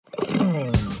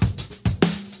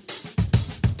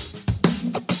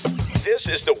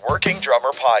This is the Working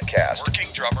Drummer Podcast. Working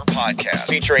Drummer Podcast.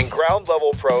 Featuring ground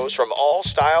level pros from all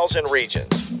styles and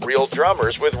regions. Real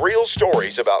drummers with real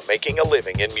stories about making a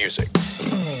living in music.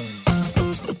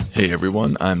 Hey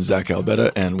everyone, I'm Zach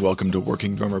Albetta and welcome to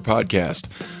Working Drummer Podcast.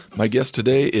 My guest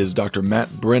today is Dr.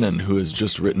 Matt Brennan, who has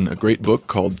just written a great book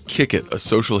called Kick It, A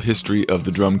Social History of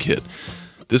the Drum Kit.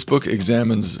 This book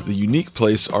examines the unique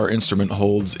place our instrument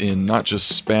holds in not just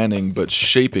spanning, but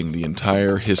shaping the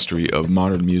entire history of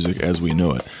modern music as we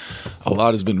know it. A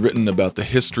lot has been written about the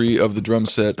history of the drum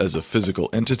set as a physical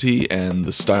entity and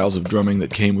the styles of drumming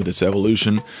that came with its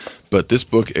evolution, but this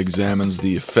book examines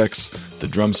the effects the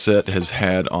drum set has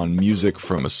had on music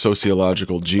from a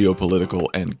sociological, geopolitical,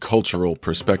 and cultural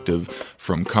perspective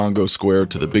from Congo Square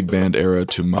to the big band era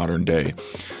to modern day.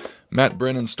 Matt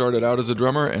Brennan started out as a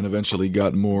drummer and eventually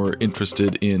got more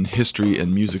interested in history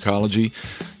and musicology.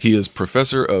 He is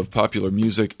professor of popular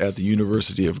music at the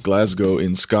University of Glasgow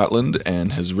in Scotland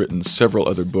and has written several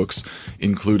other books,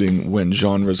 including When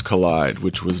Genres Collide,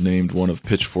 which was named one of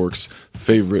Pitchfork's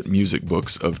favorite music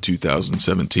books of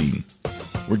 2017.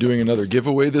 We're doing another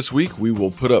giveaway this week. We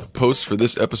will put up posts for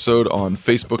this episode on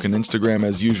Facebook and Instagram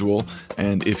as usual,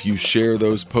 and if you share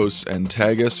those posts and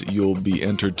tag us, you'll be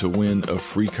entered to win a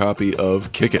free copy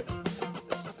of Kick It.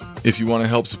 If you want to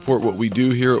help support what we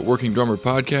do here at Working Drummer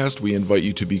Podcast, we invite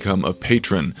you to become a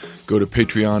patron. Go to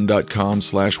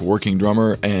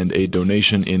patreon.com/workingdrummer, and a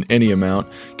donation in any amount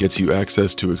gets you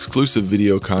access to exclusive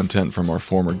video content from our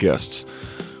former guests.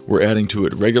 We're adding to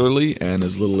it regularly, and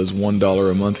as little as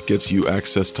 $1 a month gets you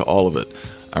access to all of it.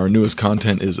 Our newest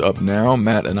content is up now.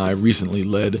 Matt and I recently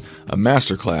led a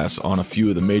masterclass on a few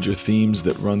of the major themes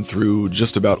that run through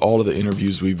just about all of the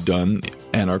interviews we've done,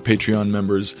 and our Patreon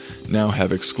members now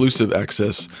have exclusive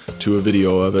access to a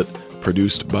video of it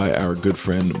produced by our good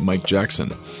friend Mike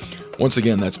Jackson. Once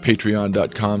again, that's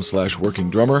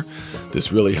patreon.com/workingdrummer.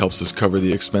 This really helps us cover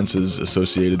the expenses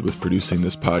associated with producing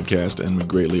this podcast, and we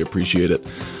greatly appreciate it.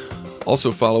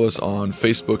 Also follow us on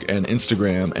Facebook and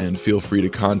Instagram, and feel free to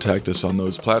contact us on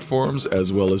those platforms,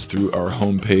 as well as through our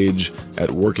homepage at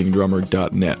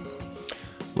workingdrummer.net.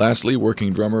 Lastly,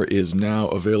 Working Drummer is now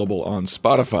available on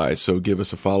Spotify, so give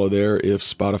us a follow there if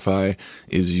Spotify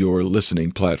is your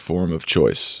listening platform of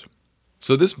choice.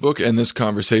 So this book and this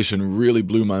conversation really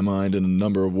blew my mind in a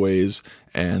number of ways,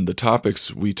 and the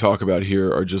topics we talk about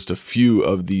here are just a few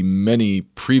of the many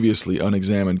previously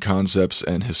unexamined concepts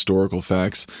and historical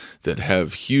facts that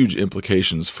have huge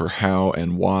implications for how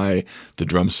and why the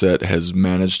drum set has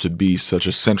managed to be such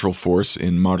a central force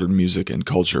in modern music and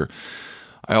culture.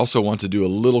 I also want to do a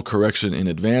little correction in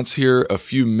advance here. A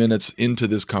few minutes into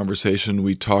this conversation,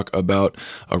 we talk about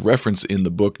a reference in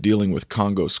the book dealing with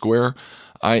Congo Square.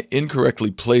 I incorrectly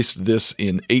placed this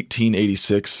in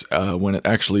 1886 when it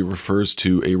actually refers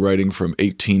to a writing from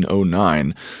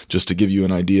 1809, just to give you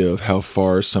an idea of how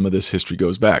far some of this history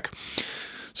goes back.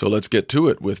 So let's get to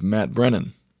it with Matt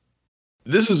Brennan.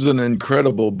 This is an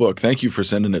incredible book. Thank you for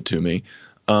sending it to me.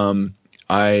 I've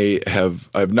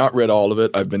not read all of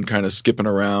it. I've been kind of skipping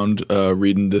around,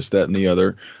 reading this, that, and the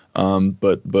other.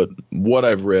 But what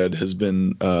I've read has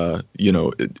been,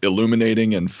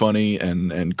 illuminating and funny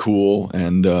and cool.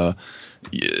 And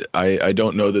I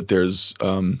don't know that there's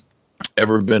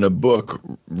ever been a book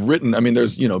written. I mean,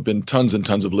 there's, been tons and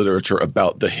tons of literature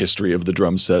about the history of the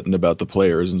drum set and about the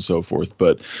players and so forth.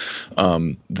 But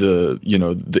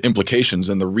the implications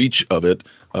and the reach of it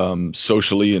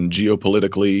socially and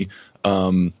geopolitically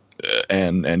and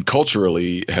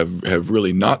culturally have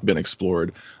really not been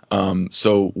explored.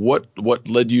 So what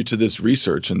led you to this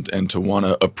research and to want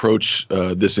to approach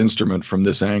this instrument from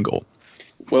this angle?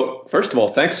 Well, first of all,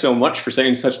 thanks so much for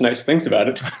saying such nice things about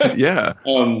it. Yeah.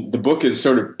 The book is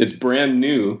it's brand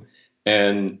new.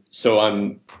 And so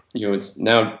I'm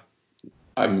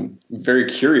very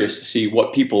curious to see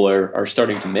what people are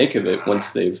starting to make of it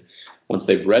once they've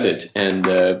read it. And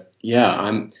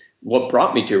what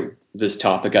brought me to this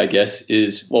topic, I guess,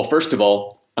 is, well, first of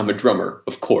all, I'm a drummer,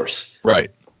 of course.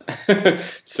 Right.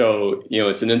 So,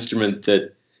 it's an instrument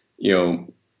that,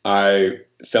 I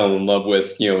fell in love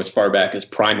with, as far back as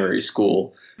primary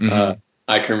school. Mm-hmm.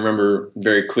 I can remember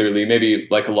very clearly, maybe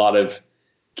like a lot of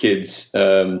kids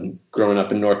growing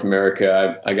up in North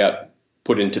America, I got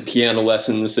put into piano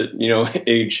lessons at,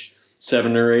 age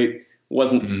 7 or 8.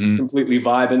 Wasn't completely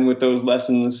vibing with those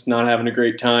lessons, not having a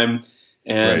great time.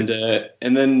 And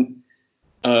then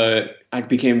I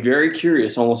became very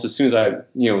curious almost as soon as I,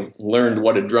 learned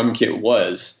what a drum kit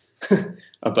was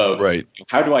about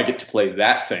how do I get to play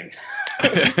that thing?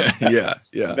 Yeah.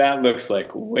 That looks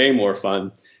like way more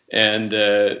fun. And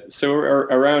so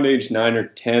around age 9 or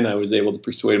 10, I was able to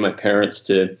persuade my parents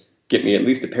to get me at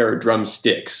least a pair of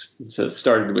drumsticks. So it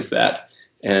started with that.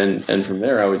 And from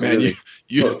there, I was really.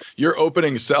 Your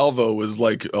opening salvo was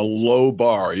like a low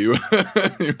bar. You were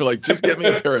like, just get me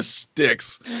a pair of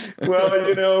sticks.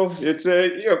 Well, it's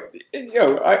as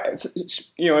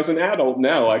an adult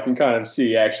now, I can kind of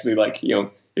see actually, like,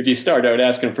 if you start out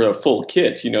asking for a full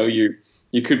kit,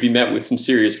 you could be met with some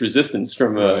serious resistance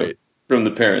from the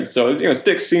parents. So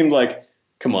sticks seemed like,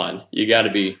 come on, you got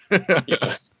to be.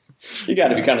 You got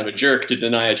to be kind of a jerk to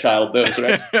deny a child those,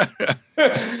 right?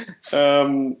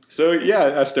 So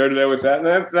yeah, I started out with that,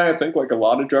 and I think, like a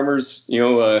lot of drummers,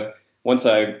 once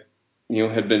I,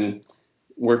 had been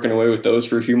working away with those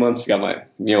for a few months, got my,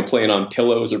 playing on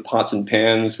pillows or pots and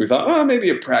pans. We thought, maybe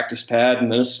a practice pad,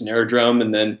 and then a snare drum,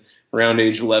 and then around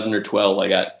age 11 or 12, I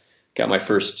got my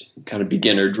first kind of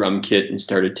beginner drum kit and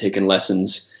started taking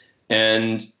lessons.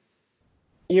 And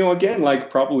again,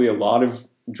 like probably a lot of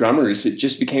drummers, it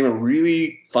just became a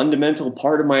really fundamental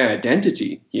part of my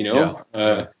identity.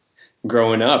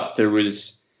 Growing up, there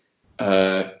was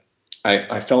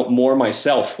I felt more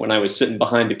myself when I was sitting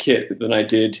behind a kit than I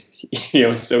did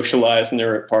socializing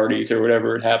or at parties or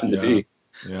whatever it happened to be.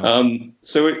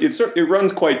 So it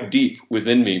runs quite deep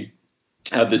within me.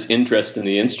 I have this interest in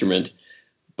the instrument,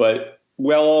 but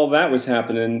while all that was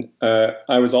happening,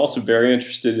 I was also very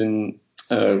interested in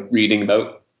reading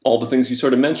about all the things you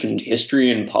sort of mentioned, history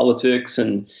and politics,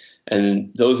 and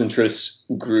those interests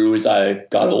grew as I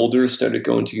got older, started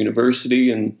going to university.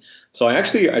 And so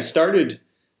I started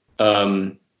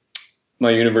my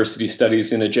university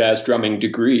studies in a jazz drumming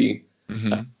degree,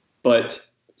 but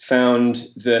found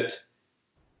that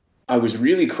I was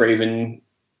really craving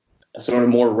a sort of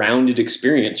more rounded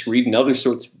experience, reading other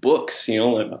sorts of books,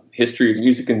 history of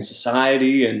music and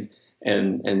society and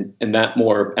that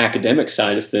more academic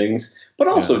side of things, but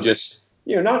also just,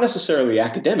 not necessarily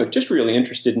academic, just really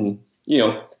interested in,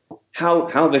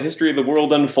 how the history of the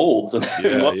world unfolds and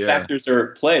what factors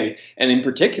are at play. And in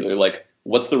particular, like,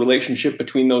 what's the relationship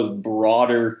between those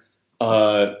broader,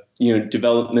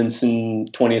 developments in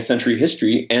 20th century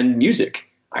history and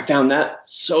music? I found that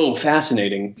so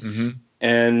fascinating.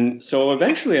 And so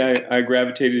eventually I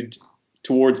gravitated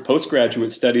towards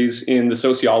postgraduate studies in the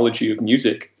sociology of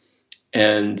music.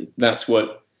 And that's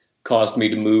what caused me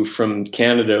to move from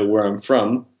Canada, where I'm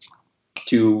from,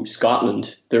 to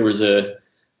Scotland. There was a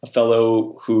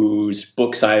fellow whose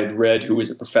books I had read, who was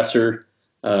a professor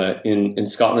in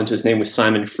Scotland. His name was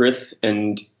Simon Frith,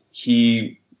 and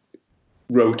he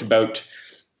wrote about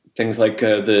things like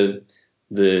the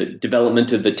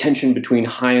development of the tension between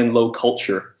high and low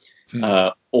culture,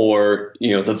 or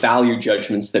the value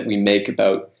judgments that we make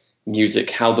about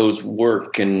music, how those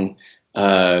work, and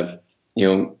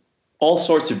all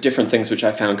sorts of different things, which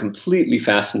I found completely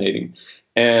fascinating.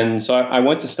 And so I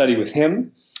went to study with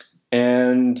him.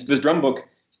 And this drum book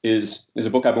is a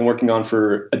book I've been working on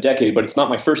for a decade, but it's not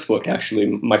my first book, actually.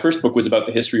 My first book was about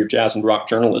the history of jazz and rock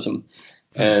journalism.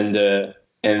 And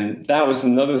that was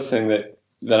another thing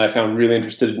that I found really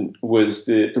interested in, was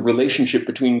the relationship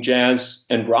between jazz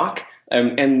and rock,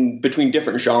 and between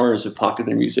different genres of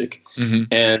popular music.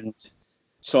 And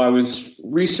so I was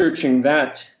researching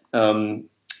that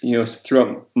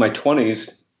throughout my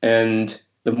 20s. And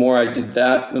the more I did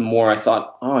that, the more I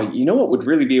thought, what would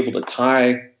really be able to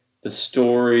tie the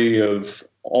story of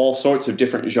all sorts of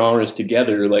different genres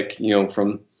together, like,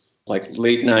 from like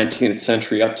late 19th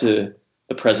century up to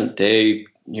the present day,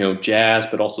 jazz,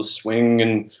 but also swing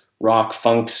and rock,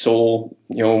 funk, soul,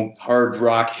 hard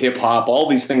rock, hip hop, all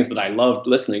these things that I loved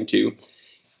listening to.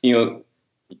 You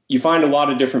find a lot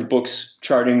of different books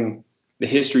charting the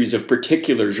histories of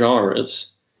particular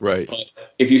genres. Right. But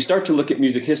if you start to look at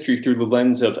music history through the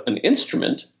lens of an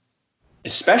instrument,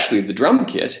 especially the drum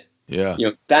kit,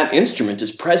 that instrument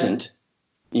is present,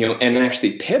 and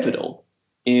actually pivotal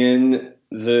in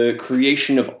the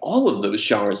creation of all of those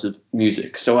genres of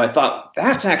music. So I thought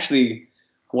that's actually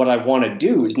what I want to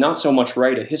do, is not so much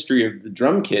write a history of the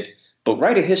drum kit, but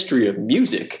write a history of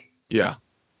music. Yeah.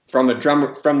 From the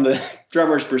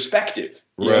drummer's perspective.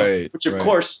 Right. Which of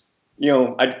course,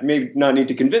 I may not need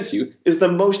to convince you, is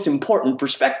the most important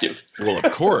perspective. Well,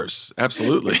 of course.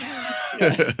 Absolutely.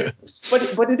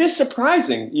 But it is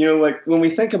surprising, like when we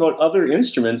think about other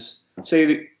instruments,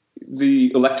 say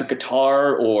the electric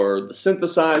guitar or the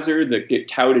synthesizer, that get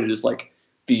touted as like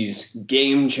these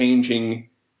game-changing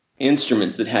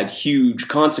instruments that had huge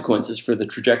consequences for the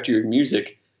trajectory of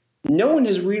music. No one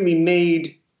has really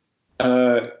made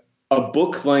a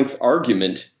book-length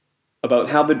argument about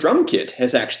how the drum kit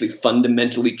has actually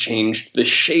fundamentally changed the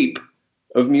shape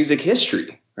of music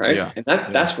history, right? Yeah, and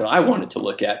that's what I wanted to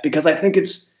look at, because I think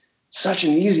it's such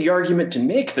an easy argument to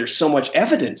make. There's so much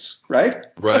evidence, right?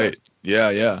 Right.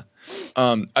 Yeah.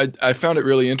 I found it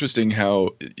really interesting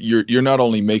how you're not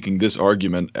only making this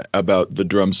argument about the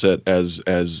drum set as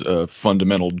a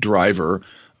fundamental driver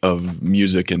of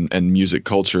music and music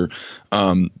culture,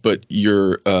 but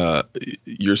you're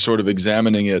sort of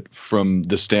examining it from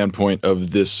the standpoint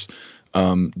of this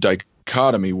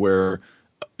dichotomy where,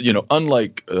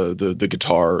 unlike the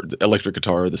guitar, the electric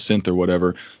guitar, the synth or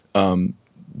whatever,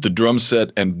 the drum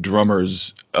set and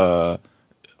drummers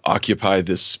occupy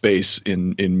this space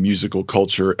in musical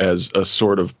culture as a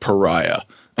sort of pariah.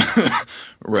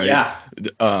 Right. Yeah.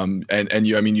 And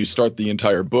you start the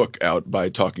entire book out by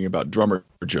talking about drummer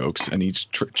jokes, and each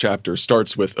chapter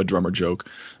starts with a drummer joke.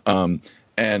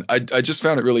 And I just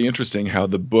found it really interesting how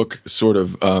the book sort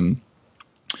of,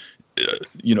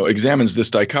 examines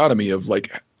this dichotomy of,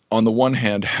 like, on the one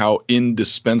hand, how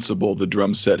indispensable the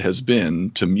drum set has been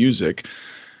to music,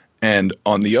 and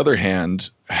on the other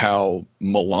hand, how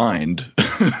maligned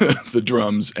the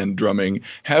drums and drumming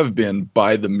have been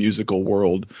by the musical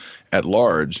world at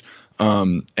large.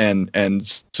 And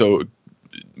so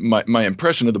my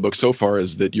impression of the book so far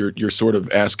is that you're sort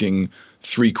of asking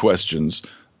three questions.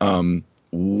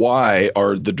 Why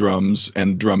are the drums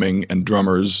and drumming and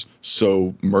drummers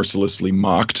so mercilessly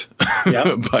mocked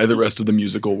by the rest of the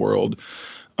musical world?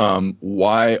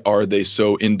 Why are they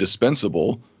so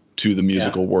indispensable to the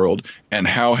musical world, and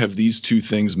how have these two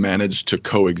things managed to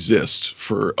coexist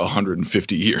for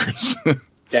 150 years?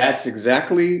 That's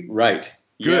exactly right.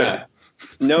 Good. Yeah.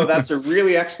 No, that's a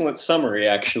really excellent summary,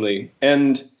 actually.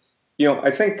 And,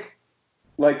 I think,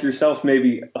 like yourself,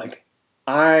 maybe, like,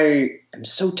 I am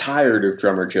so tired of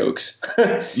drummer jokes.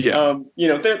 Yeah.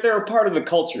 They're a part of the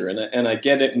culture, and I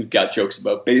get it. And we've got jokes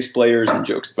about bass players and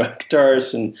jokes about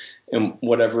guitarists and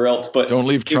whatever else. But don't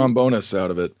leave trombonists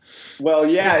out of it. Well,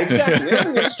 yeah, exactly.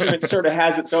 Every instrument sort of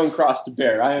has its own cross to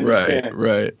bear. I understand.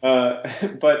 Right.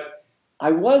 But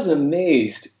I was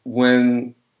amazed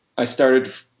when I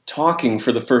started talking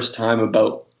for the first time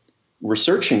about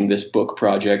researching this book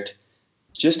project,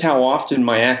 just how often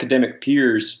my academic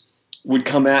peers would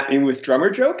come at me with drummer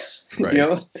jokes,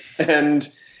 right.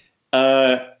 And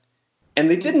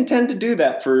they didn't tend to do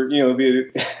that for,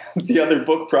 the other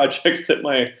book projects that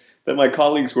my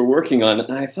colleagues were working on.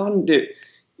 And I thought it,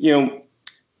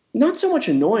 not so much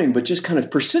annoying, but just kind of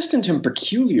persistent and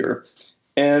peculiar.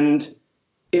 And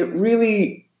it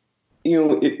really,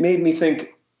 it made me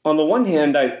think, on the one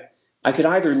hand, I could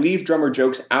either leave drummer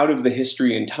jokes out of the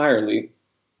history entirely,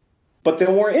 but the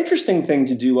more interesting thing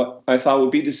to do, I thought,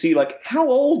 would be to see, like, how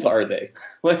old are they?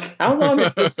 Like, how long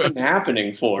has this been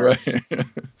happening for? Right.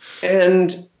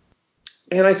 And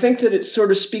I think that it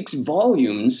sort of speaks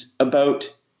volumes about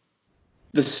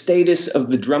the status of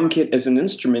the drum kit as an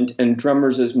instrument and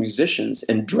drummers as musicians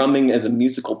and drumming as a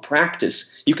musical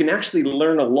practice. You can actually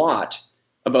learn a lot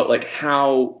about, like,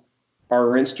 how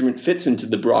our instrument fits into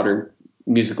the broader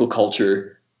musical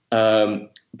culture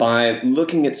by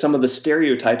looking at some of the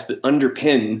stereotypes that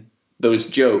underpin those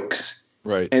jokes,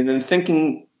 right? And then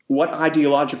thinking what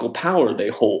ideological power they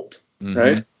hold,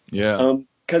 right? Yeah.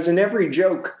 Because in every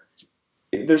joke,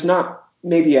 there's not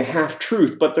maybe a half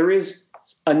truth, but there is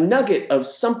a nugget of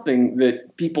something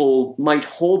that people might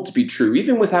hold to be true,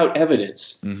 even without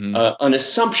evidence. An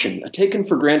assumption, a taken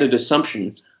for granted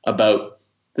assumption about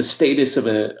the status of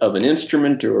an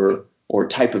instrument or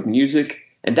type of music.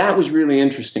 And that was really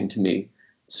interesting to me.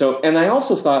 So, and I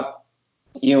also thought,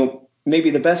 maybe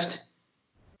the best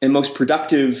and most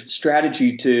productive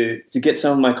strategy to get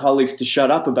some of my colleagues to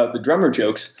shut up about the drummer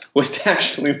jokes was to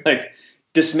actually, like,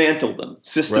 dismantle them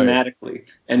systematically,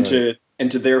 and to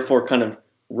therefore kind of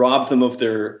rob them of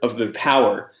their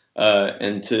power,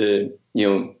 and to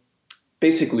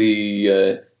basically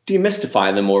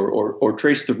demystify them or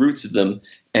trace the roots of them,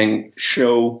 and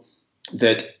show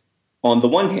that on the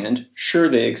one hand, sure,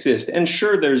 they exist, and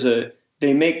sure, they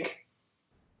make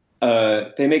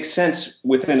sense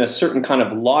within a certain kind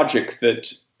of logic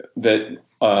that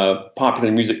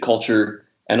popular music culture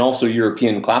and also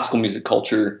European classical music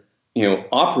culture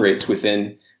operates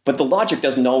within. But the logic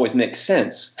doesn't always make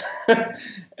sense.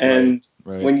 And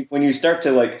right. when you start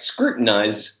to, like,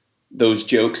 scrutinize those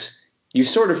jokes, you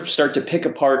sort of start to pick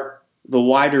apart the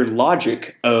wider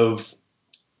logic of,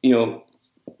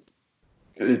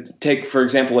 take, for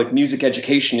example, like music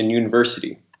education in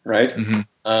university, right?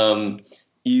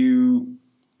 You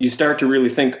start to really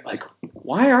think, like,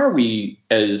 why are we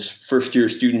as first year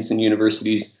students in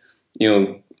universities,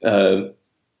 why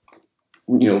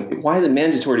is it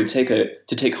mandatory to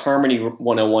take Harmony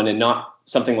 101 and not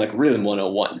something like Rhythm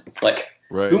 101? Like,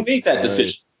 who made that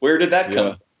decision? Where did that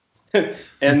come from?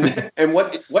 and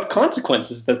what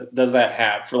consequences does that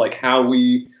have for like how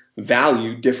we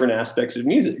value different aspects of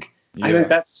music? Yeah. I think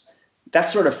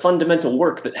that's sort of fundamental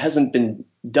work that hasn't been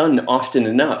done often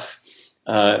enough.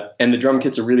 And the drum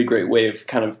kit's a really great way of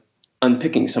kind of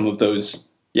unpicking some of those,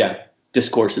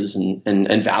 discourses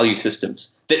and value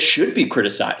systems that should be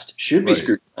criticized, should be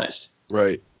scrutinized.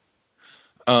 Right.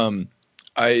 You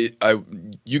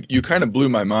kind of blew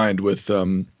my mind with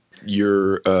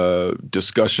your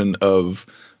discussion of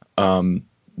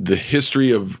the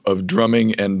history of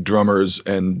drumming and drummers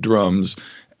and drums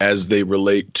as they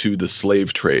relate to the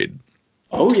slave trade.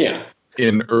 Oh yeah.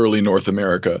 In early North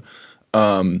America,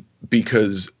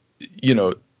 because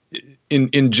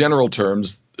in general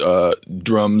terms,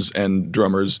 drums and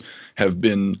drummers have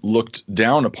been looked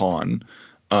down upon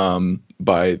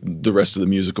by the rest of the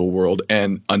musical world.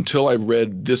 And until I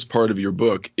read this part of your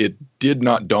book, it did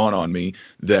not dawn on me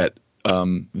that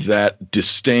that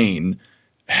disdain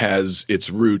has its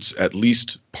roots, at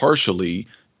least partially,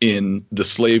 in the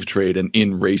slave trade and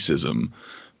in racism,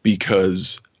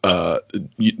 because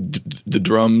the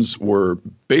drums were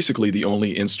basically the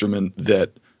only instrument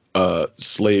that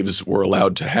slaves were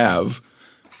allowed to have,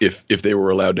 if they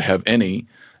were allowed to have any.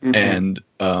 Mm-hmm. And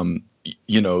the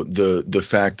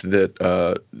fact that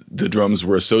the drums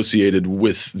were associated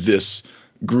with this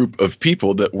group of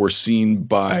people that were seen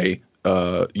by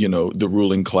the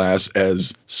ruling class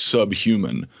as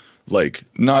subhuman, like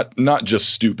not just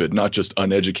stupid, not just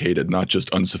uneducated, not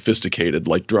just unsophisticated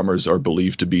like drummers are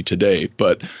believed to be today,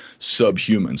 but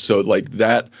subhuman. So like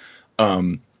that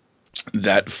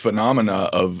that phenomena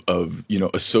of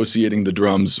associating the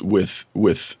drums with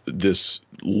this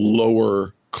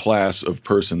lower class of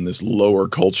person, this lower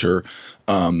culture,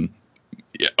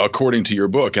 according to your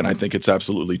book, and I think it's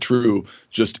absolutely true,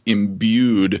 just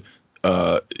imbued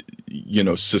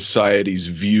society's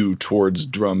view towards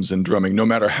drums and drumming, no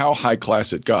matter how high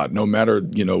class it got, no matter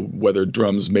whether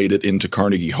drums made it into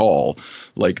Carnegie Hall,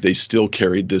 like they still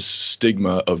carried this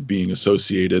stigma of being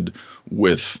associated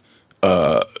with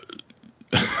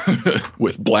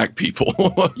with black people.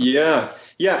 Yeah,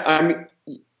 I mean,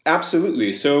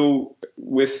 absolutely. So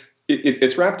with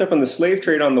it's wrapped up in the slave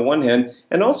trade on the one hand,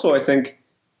 and also I think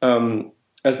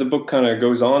as the book kind of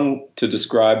goes on to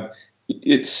describe,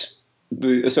 it's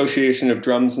the association of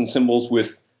drums and cymbals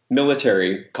with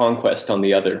military conquest on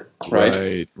the other,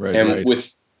 right? And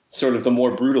with sort of the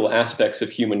more brutal aspects of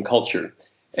human culture.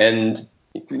 And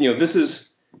this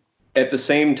is at the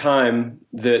same time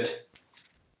that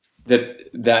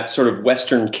sort of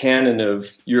Western canon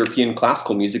of European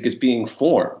classical music is being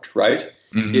formed, right?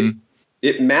 Mm-hmm.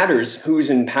 It matters who's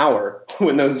in power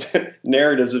when those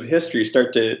narratives of history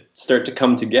start to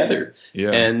come together.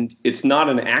 Yeah. And it's not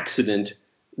an accident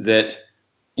that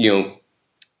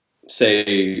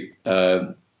say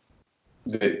that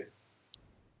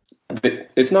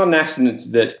it's not an accident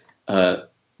that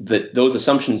those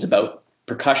assumptions about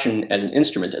percussion as an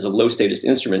instrument, as a low status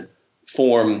instrument,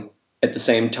 form at the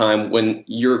same time when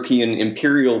European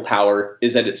imperial power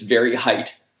is at its very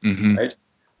height, mm-hmm. right?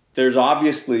 There's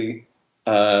obviously,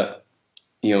 those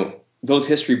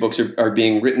history books are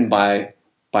being written by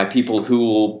people who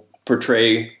will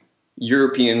portray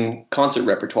European concert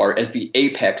repertoire as the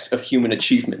apex of human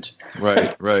achievement.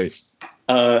 Right.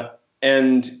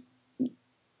 And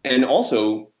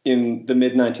also in the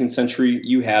mid-19th century,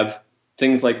 you have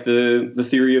things like the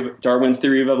theory of Darwin's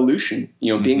theory of evolution,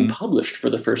 mm-hmm. being published for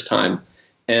the first time,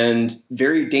 and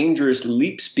very dangerous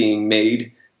leaps being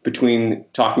made between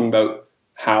talking about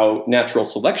how natural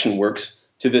selection works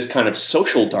to this kind of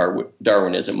social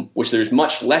Darwinism, which there's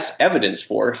much less evidence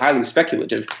for, highly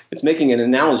speculative. It's making an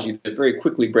analogy that very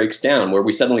quickly breaks down, where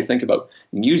we suddenly think about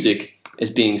music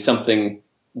as being something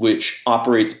which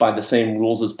operates by the same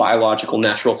rules as biological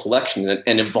natural selection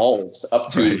and evolves up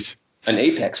to an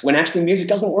apex, when actually music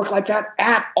doesn't work like that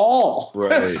at all.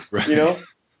 Right.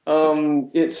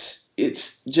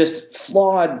 It's just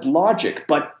flawed logic,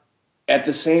 but at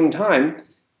the same time,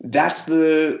 that's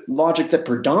the logic that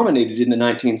predominated in the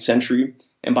 19th century.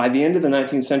 And by the end of the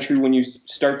 19th century, when you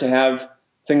start to have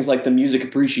things like the music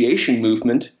appreciation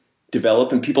movement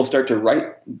develop, and people start to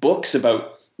write books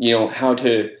about,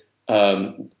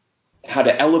 how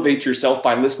to elevate yourself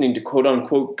by listening to quote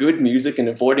unquote good music and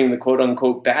avoiding the quote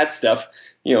unquote bad stuff,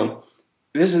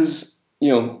 this is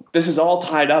all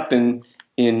tied up in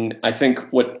I think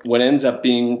what ends up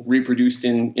being reproduced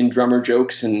in drummer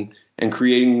jokes and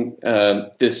creating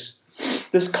this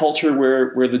culture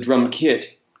where the drum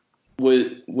kit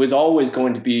was always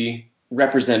going to be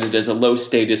represented as a low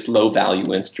status, low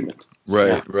value instrument. Right,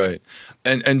 Yeah. right.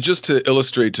 And just to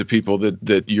illustrate to people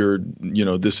that you're,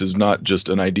 this is not just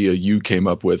an idea you came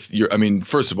up with.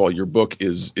 First of all, your book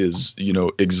is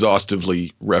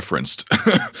exhaustively referenced.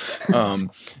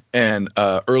 And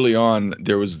early on,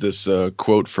 there was this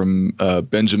quote from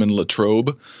Benjamin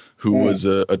Latrobe, who was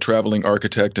a traveling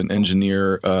architect and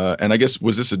engineer. And I guess,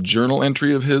 was this a journal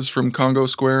entry of his from Congo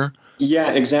Square?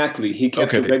 Yeah, exactly. He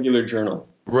kept a regular journal.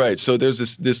 Right. So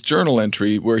there's this journal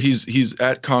entry where he's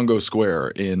at Congo Square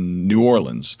in New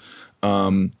Orleans,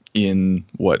 in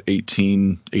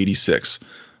 1886,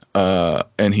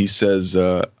 and he says,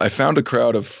 "I found a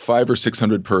crowd of 500 or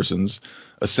 600 persons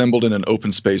assembled in an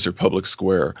open space or public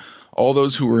square. All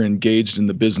those who were engaged in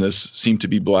the business seemed to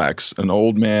be blacks. An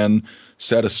old man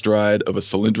sat astride of a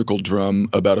cylindrical drum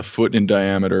about a foot in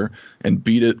diameter and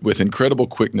beat it with incredible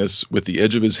quickness with the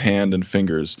edge of his hand and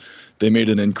fingers. They made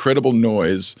an incredible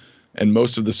noise, and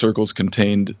most of the circles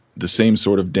contained the same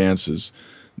sort of dances.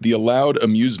 The allowed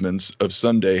amusements of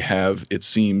Sunday have, it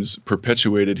seems,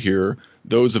 perpetuated here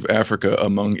those of Africa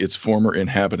among its former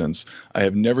inhabitants. I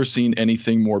have never seen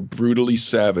anything more brutally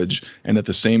savage and at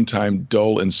the same time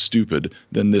dull and stupid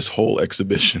than this whole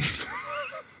exhibition."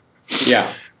 Yeah.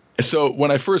 So when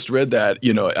I first read that,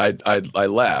 I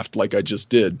laughed like I just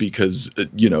did, because,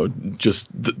 just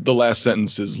the last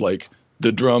sentence is like,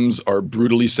 "The drums are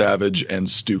brutally savage and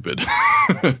stupid."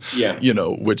 Yeah.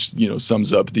 Which,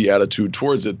 sums up the attitude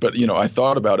towards it. But, I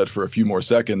thought about it for a few more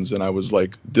seconds, and I was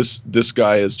like, this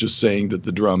guy is just saying that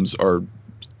the drums are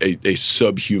a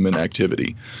subhuman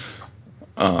activity.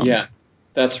 Yeah,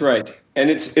 that's right. And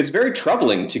it's very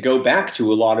troubling to go back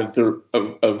to a lot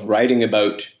of writing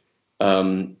about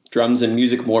drums and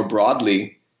music more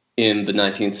broadly in the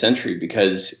 19th century,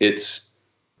 because it's,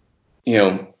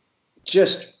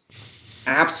 just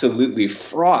absolutely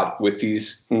fraught with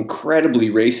these incredibly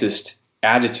racist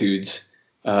attitudes.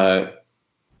 And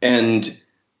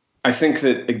I think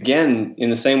that, again,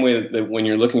 in the same way that when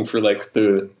you're looking for like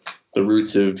the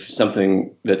roots of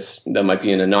something that might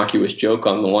be an innocuous joke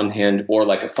on the one hand, or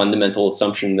like a fundamental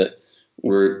assumption that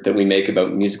we make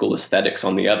about musical aesthetics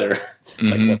on the other,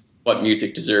 mm-hmm. like what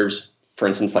music deserves, for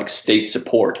instance, like state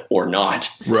support or not.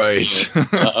 Right.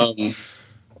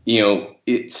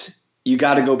 You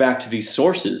got to go back to these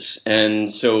sources.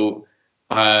 And so,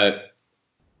 I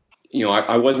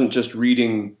wasn't just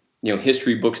reading,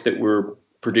 history books that were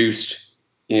produced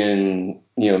in,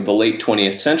 the late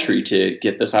 20th century to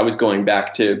get this. I was going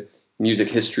back to music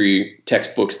history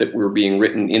textbooks that were being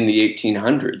written in the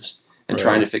 1800s and Right.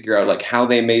 trying to figure out like how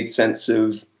they made sense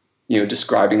of,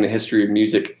 describing the history of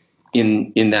music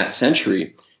in that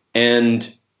century.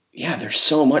 And yeah, there's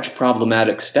so much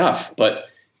problematic stuff, but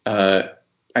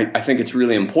I think it's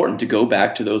really important to go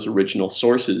back to those original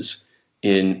sources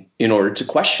in order to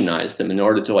questionize them, in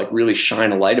order to like really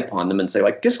shine a light upon them and say,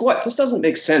 like, guess what? This doesn't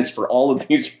make sense for all of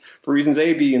these, for reasons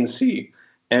A, B, and C.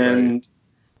 And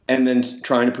then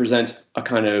trying to present a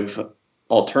kind of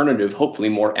alternative, hopefully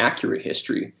more accurate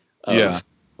history of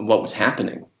what was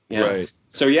happening. Yeah. Right.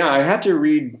 So yeah, I had to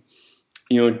read,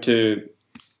 to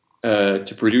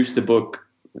produce the book,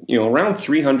 around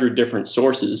 300 different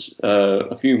sources,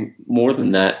 a few more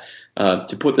than that,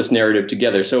 to put this narrative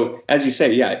together. So as you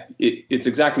say, yeah, it's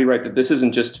exactly right that this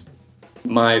isn't just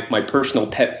my personal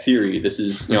pet theory. This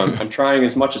is, I'm trying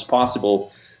as much as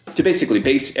possible to basically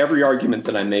base every argument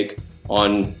that I make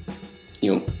on,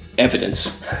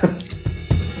 evidence.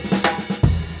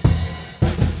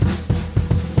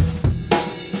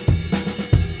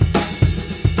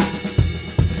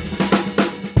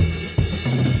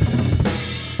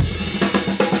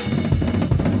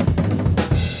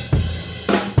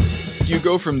 You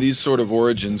go from these sort of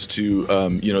origins to,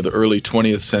 the early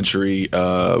 20th century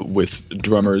with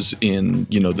drummers in,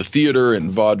 the theater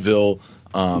and vaudeville,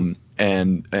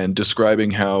 and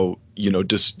describing how,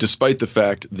 despite the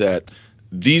fact that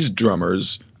these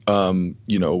drummers,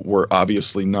 were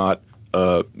obviously not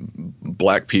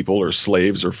black people or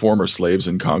slaves or former slaves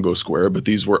in Congo Square, but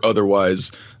these were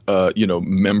otherwise,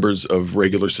 members of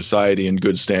regular society in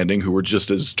good standing who were just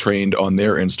as trained on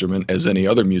their instrument as any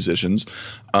other musicians.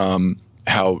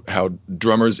 How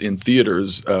drummers in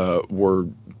theaters were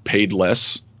paid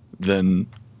less than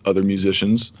other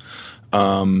musicians,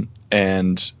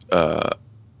 and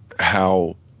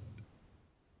how,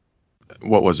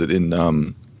 what was it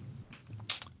in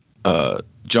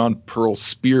John Pearl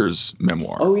Spears'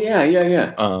 memoir? Oh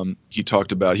yeah. He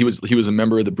talked about he was a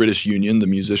member of the British Union, the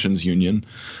Musicians Union,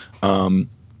 and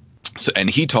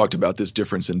he talked about this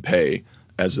difference in pay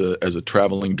as a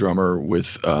traveling drummer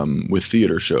with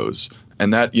theater shows.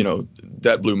 And that,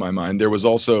 that blew my mind. There was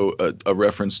also a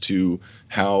reference to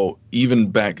how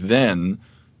even back then,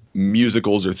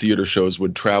 musicals or theater shows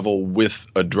would travel with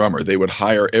a drummer. They would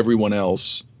hire everyone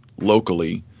else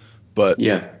locally, but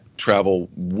travel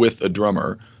with a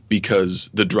drummer because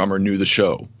the drummer knew the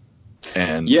show.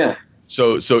 And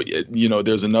so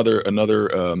there's another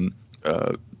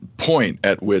point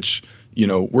at which,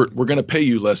 we're going to pay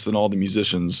you less than all the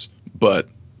musicians, but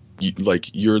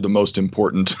you're the most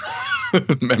important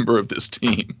member of this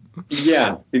team.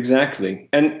 Yeah, exactly.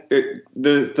 And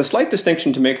the slight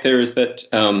distinction to make there is that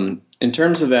in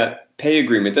terms of that pay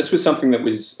agreement, this was something that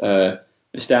was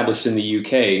established in the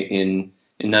UK in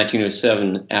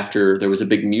 1907 after there was a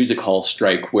big music hall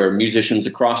strike where musicians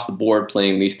across the board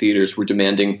playing these theaters were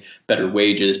demanding better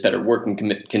wages, better working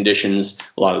conditions.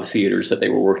 A lot of the theaters that they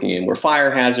were working in were fire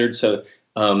hazards. So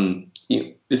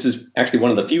this is actually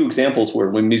one of the few examples where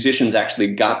when musicians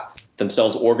actually got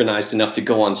themselves organized enough to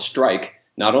go on strike,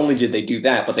 not only did they do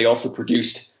that, but they also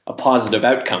produced a positive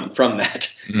outcome from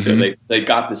that. Mm-hmm. So they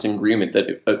got this agreement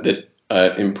that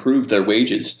improved their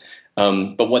wages.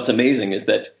 But what's amazing is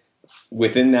that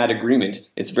within that agreement,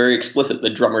 it's very explicit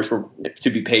that drummers were to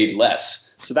be paid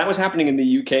less. So that was happening in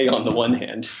the UK on the one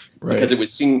hand,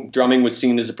 because drumming was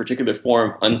seen as a particular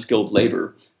form of unskilled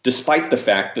labor, despite the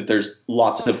fact that there's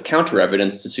lots of counter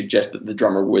evidence to suggest that the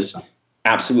drummer was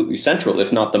absolutely central,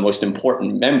 if not the most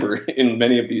important member in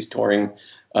many of these touring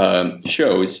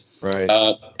shows. Right.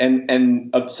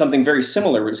 And something very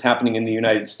similar was happening in the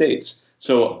United States.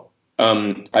 So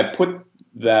I put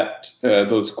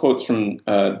those quotes from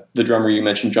the drummer you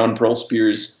mentioned, John Pearl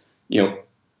Spears,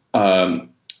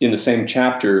 in the same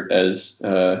chapter as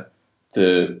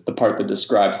the part that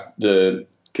describes the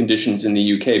conditions in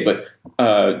the UK. But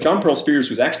John Pearl Spears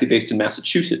was actually based in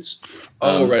Massachusetts.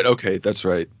 Right. Okay, that's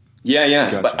right. Yeah.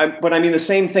 Gotcha. But I mean, the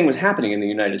same thing was happening in the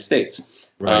United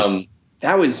States. Right.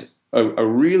 That was a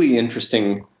really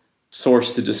interesting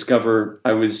source to discover.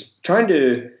 I was trying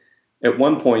to, at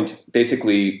one point,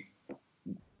 basically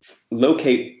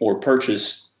locate or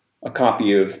purchase a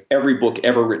copy of every book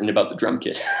ever written about the drum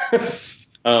kit.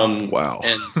 Wow.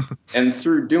 And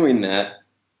through doing that,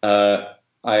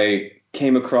 I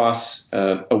came across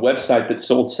a website that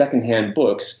sold secondhand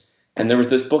books. And there was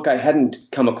this book I hadn't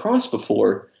come across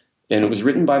before. And it was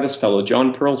written by this fellow,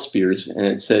 John Pearl Spears. And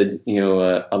it said,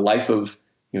 a life of,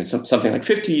 something like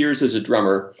 50 years as a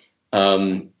drummer.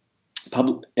 And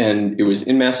it was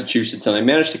in Massachusetts, and I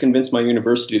managed to convince my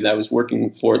university that I was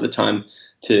working for at the time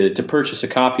to purchase a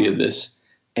copy of this.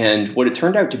 And what it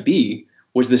turned out to be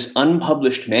was this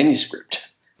unpublished manuscript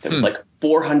that was like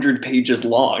 400 pages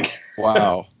long.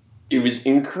 Wow. It was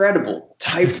incredible.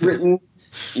 Typewritten,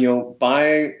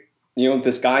 by,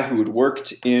 this guy who had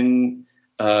worked in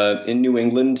New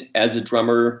England as a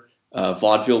drummer,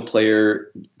 vaudeville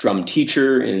player, drum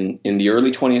teacher in the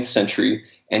early 20th century.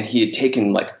 And he had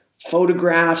taken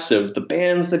photographs of the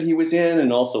bands that he was in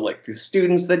and also the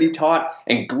students that he taught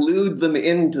and glued them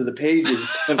into the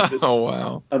pages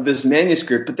of this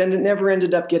manuscript. But then it never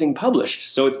ended up getting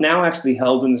published. So it's now actually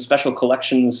held in the special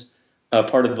collections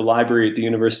part of the library at the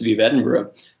University of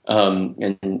Edinburgh.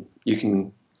 And you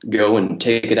can go and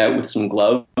take it out with some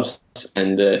gloves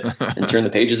and turn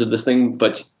the pages of this thing.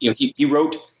 But he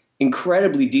wrote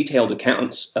incredibly detailed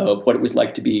accounts of what it was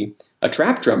like to be a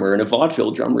trap drummer and a vaudeville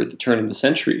drummer at the turn of the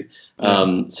century.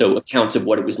 So accounts of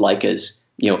what it was like as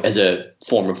a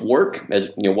form of work,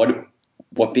 as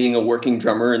what being a working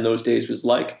drummer in those days was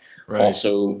like. Right.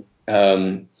 Also,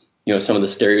 some of the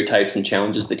stereotypes and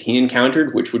challenges that he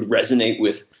encountered, which would resonate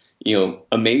with,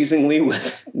 amazingly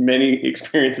with many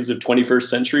experiences of 21st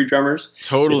century drummers.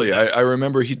 Totally. I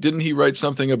remember didn't he write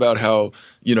something about how,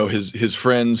 his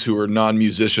friends who were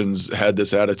non-musicians had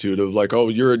this attitude of oh,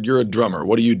 you're a drummer.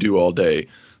 What do you do all day?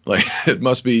 It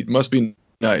must be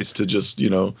nice to just,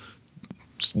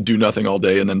 do nothing all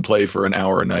day and then play for an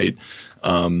hour a night.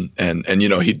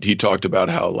 He talked about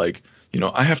how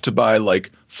I have to buy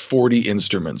 40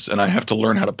 instruments and I have to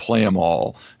learn how to play them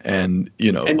all. And,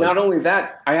 and not only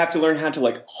that, I have to learn how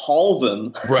to haul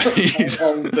them. Right.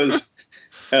 All of those,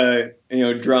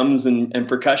 drums and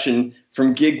percussion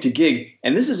from gig to gig.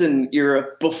 And this is an era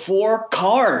before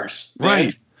cars.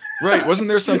 Man. Right. Wasn't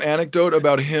there some anecdote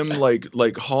about him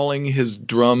hauling his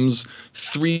drums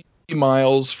 3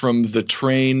 miles from the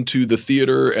train to the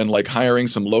theater and hiring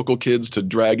some local kids to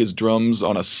drag his drums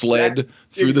on a sled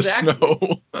through the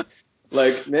snow?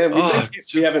 Man, we think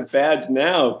we have it bad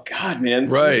now. God, man.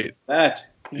 Right. That.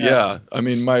 Yeah. I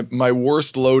mean, my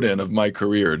worst load in of my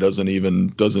career doesn't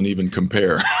even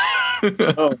compare.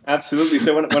 Oh, absolutely.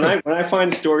 So when I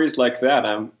find stories like that,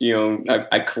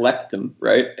 I collect them,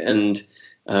 right? And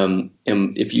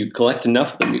if you collect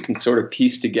enough of them, you can sort of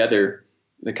piece together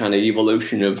the kind of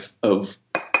evolution of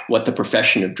what the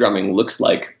profession of drumming looks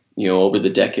like, over the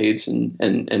decades and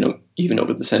even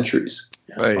over the centuries.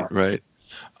 Right.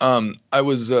 I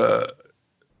was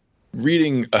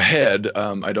reading ahead.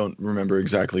 I don't remember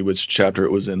exactly which chapter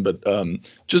it was in, but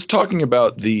just talking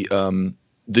about the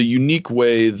unique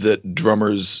way that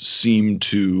drummers seem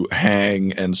to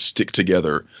hang and stick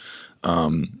together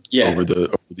over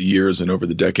the years and over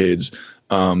the decades.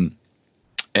 I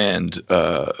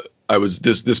was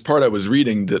this part I was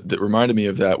reading that reminded me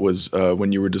of that was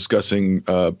when you were discussing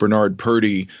Bernard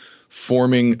Purdie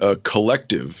forming a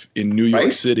collective in New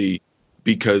York City,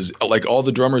 because like all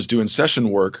the drummers doing session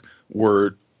work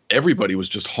everybody was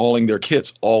just hauling their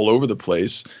kits all over the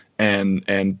place,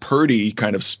 and Purdie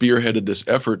kind of spearheaded this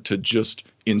effort to just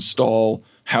install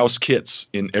house kits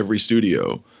in every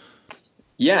studio.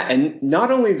 Yeah, and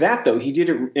not only that though, he did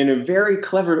it in a very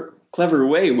clever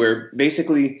way where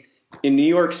basically in New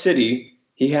York City,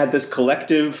 he had this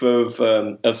collective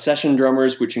of session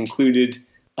drummers, which included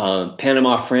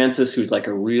Panama Francis, who's like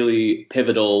a really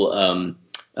pivotal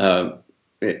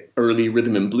early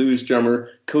rhythm and blues drummer,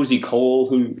 Cozy Cole,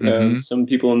 who some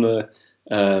people in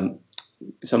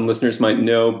some listeners might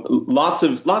know. Lots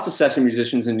of session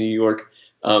musicians in New York.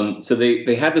 So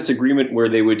they had this agreement where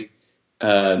they would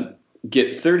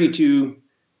get 32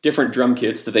 different drum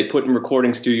kits that they put in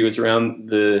recording studios around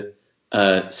the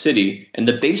city, and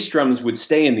the bass drums would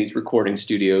stay in these recording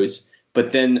studios,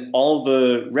 but then all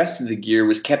the rest of the gear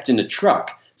was kept in a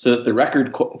truck so that the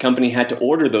record company had to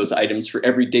order those items for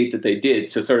every date that they did.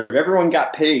 So sort of everyone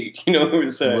got paid. It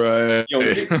was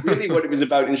really what it was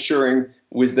about ensuring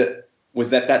was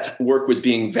that work was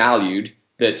being valued,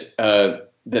 that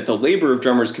the labor of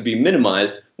drummers could be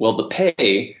minimized while the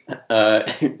pay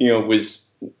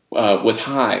was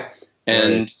high.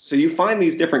 And so you find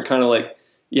these different kind of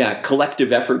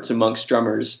collective efforts amongst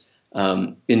drummers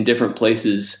in different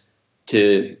places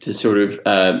to sort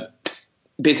of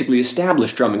basically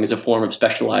establish drumming as a form of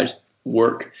specialized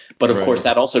work. But of course,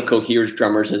 that also coheres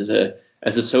drummers as a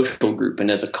social group and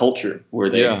as a culture where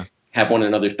they have one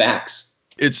another's backs.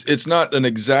 It's not an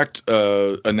exact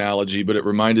analogy, but it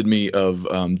reminded me of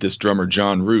this drummer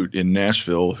John Root in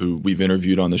Nashville, who we've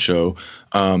interviewed on the show.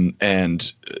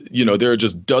 And there are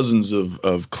just dozens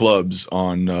of clubs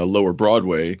on Lower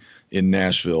Broadway in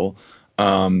Nashville.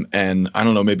 And I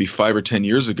don't know, maybe 5 or 10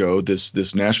 years ago,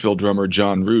 this Nashville drummer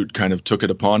John Root kind of took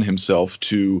it upon himself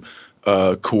to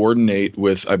coordinate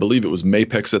with, I believe it was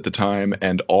Mapex at the time,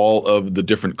 and all of the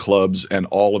different clubs and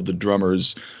all of the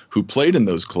drummers who played in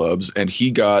those clubs. And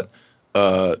he got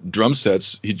drum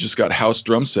sets. He just got house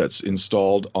drum sets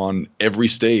installed on every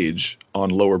stage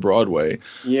on Lower Broadway.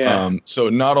 Yeah. So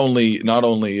not only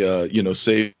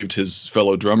saved his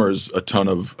fellow drummers a ton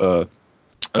of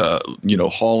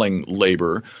hauling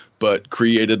labor, but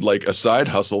created like a side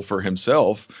hustle for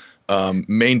himself,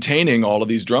 maintaining all of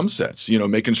these drum sets,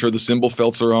 making sure the cymbal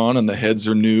felts are on and the heads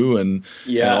are new and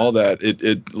all that.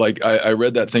 I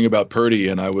read that thing about Purdie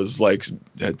and I was like,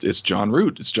 it's John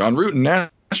Root. It's John Root in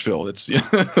Nashville. It's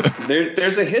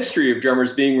there's a history of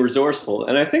drummers being resourceful.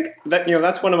 And I think that,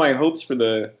 that's one of my hopes for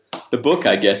the book,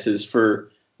 I guess, is for,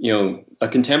 a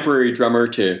contemporary drummer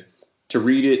to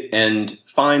read it and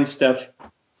find stuff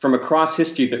from across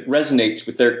history that resonates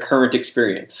with their current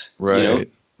experience. Right.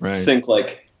 Think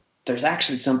like, there's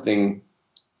actually something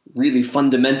really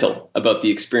fundamental about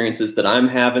the experiences that I'm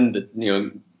having,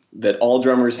 that all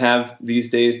drummers have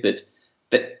these days, that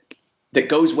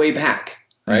goes way back,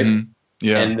 right? Mm-hmm.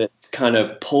 Yeah. And that kind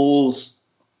of pulls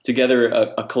together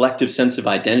a collective sense of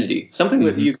identity, something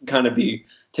that you can kind of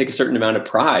take a certain amount of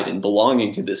pride in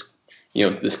belonging to this,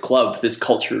 this club, this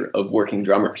culture of working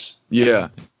drummers. Yeah.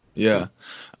 Yeah.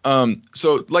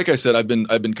 So like I said, I've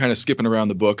been kind of skipping around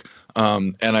the book.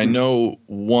 And I know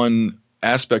one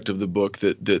aspect of the book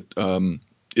that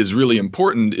is really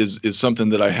important is something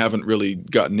that I haven't really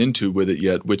gotten into with it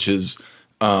yet, which is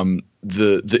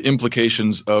the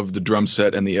implications of the drum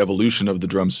set and the evolution of the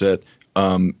drum set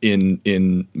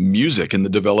in music and the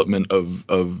development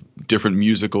of different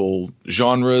musical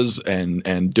genres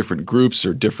and different groups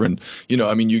or different,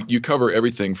 you cover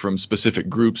everything from specific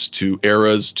groups to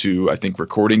eras to, I think,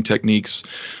 recording techniques.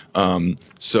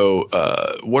 So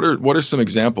what are some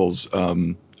examples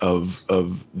of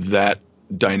that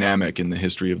dynamic in the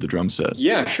history of the drum set?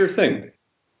 Yeah, sure thing.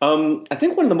 I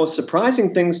think one of the most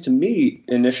surprising things to me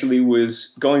initially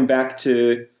was going back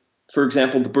to, for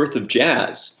example, the birth of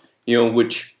jazz.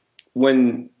 Which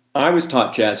when I was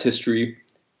taught jazz history,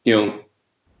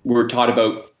 we're taught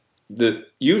about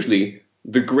usually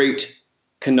the great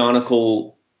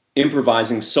canonical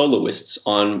improvising soloists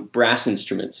on brass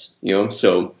instruments,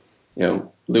 so,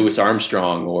 Louis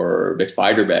Armstrong or Bix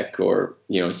Beiderbecke or,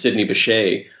 Sidney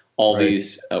Bechet, all Right.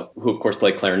 these, who of course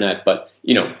play clarinet, but,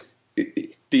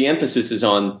 the emphasis is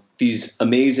on these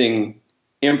amazing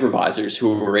improvisers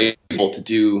who were able to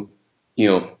do,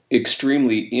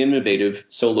 extremely innovative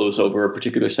solos over a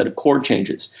particular set of chord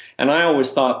changes. And I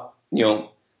always thought,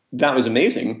 that was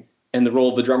amazing. And the role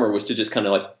of the drummer was to just kind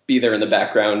of like be there in the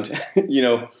background,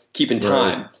 keeping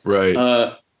time. Right.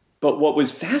 But what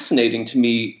was fascinating to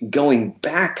me going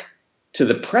back to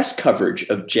the press coverage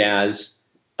of jazz,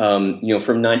 from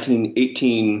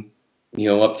 1918,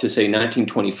 up to say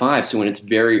 1925, so in its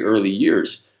very early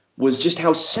years, was just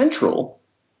how central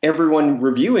everyone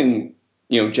reviewing,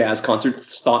 jazz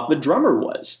concerts thought the drummer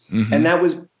was. Mhm. And that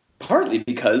was partly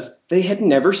because they had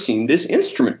never seen this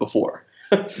instrument before.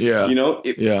 Yeah.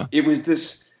 It was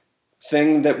this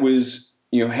thing that was,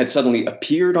 had suddenly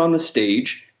appeared on the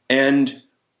stage, and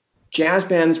jazz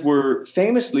bands were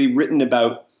famously written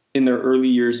about in their early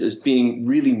years as being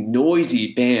really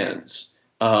noisy bands.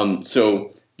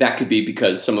 So that could be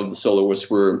because some of the soloists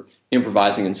were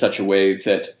improvising in such a way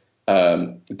that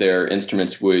their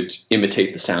instruments would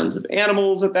imitate the sounds of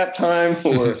animals at that time,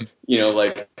 or,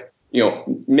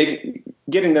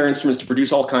 getting their instruments to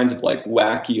produce all kinds of like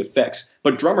wacky effects.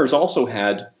 But drummers also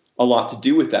had a lot to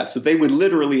do with that. So they would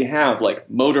literally have like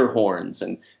motor horns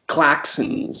and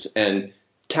klaxons and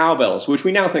cowbells, which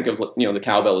we now think of, the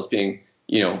cowbell as being,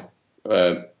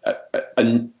 a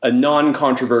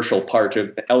non-controversial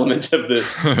element of the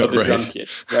Right. drum kit,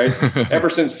 right? Ever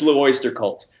since Blue Oyster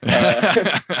Cult.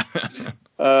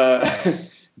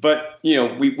 But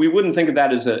we wouldn't think of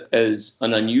that as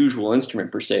an unusual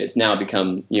instrument per se. It's now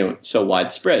become so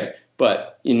widespread.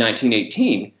 But in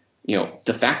 1918,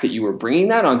 the fact that you were bringing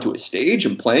that onto a stage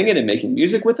and playing it and making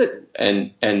music with it,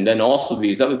 and then also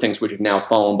these other things which have now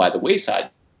fallen by the wayside,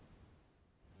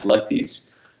 like these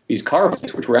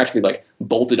carvings, which were actually like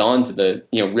bolted onto the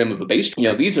rim of a bass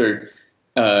drum. These are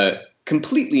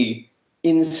completely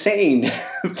insane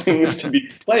things to be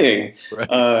playing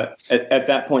at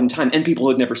that point in time, and people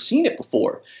had never seen it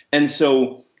before. And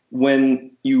so when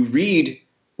you read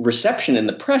reception in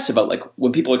the press about like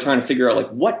when people are trying to figure out like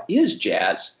what is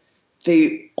jazz,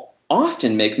 they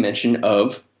often make mention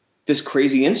of this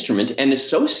crazy instrument and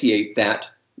associate that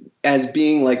as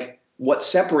being like what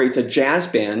separates a jazz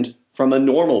band from a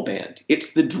normal band.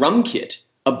 It's the drum kit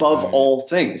above all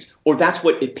things, or that's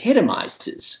what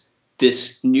epitomizes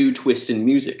this new twist in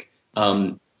music.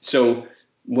 So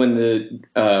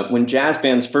when jazz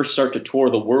bands first start to tour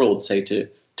the world, say to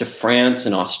France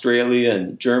and Australia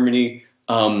and Germany,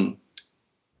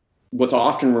 what's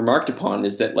often remarked upon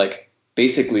is that like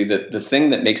basically the thing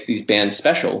that makes these bands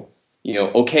special,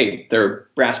 okay, they're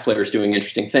brass players doing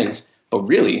interesting things, but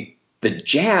really the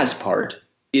jazz part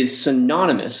is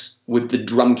synonymous with the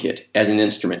drum kit as an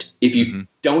instrument. If you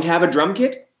don't have a drum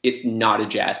kit, it's not a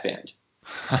jazz band.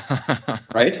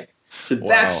 Right? So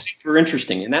that's super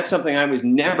interesting. And that's something I was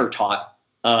never taught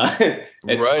at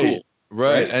school.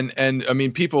 Right. And I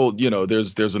mean, people,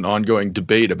 there's an ongoing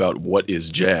debate about what is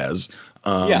jazz.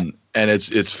 And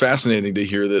it's fascinating to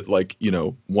hear that, like,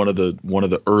 one of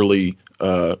the early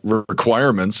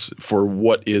requirements for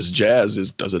what is jazz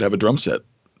is, does it have a drum set?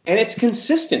 And it's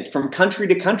consistent from country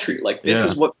to country. Like, this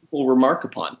is what people remark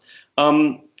upon.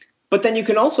 But then you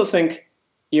can also think,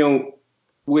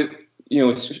 we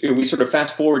sort of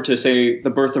fast forward to, say,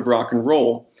 the birth of rock and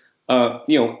roll.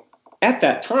 At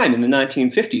that time in the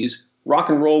 1950s, rock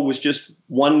and roll was just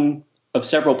one of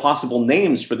several possible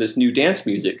names for this new dance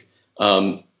music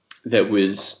that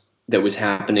was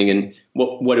happening. And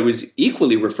what it was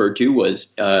equally referred to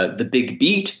was the big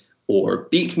beat or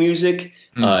beat music.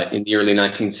 In the early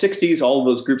 1960s, all of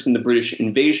those groups in the British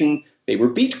invasion, they were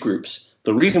beat groups.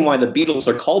 The reason why the Beatles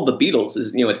are called the Beatles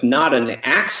is, it's not an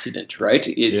accident, right?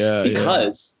 It's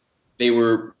because they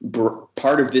were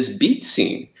part of this beat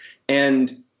scene.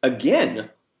 And again,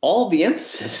 all the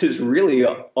emphasis is really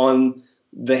on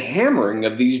the hammering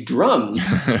of these drums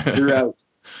throughout,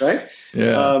 right?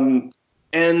 Yeah.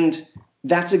 And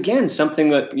that's, again, something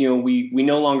that, we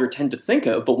no longer tend to think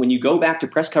of. But when you go back to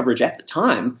press coverage at the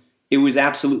time, it was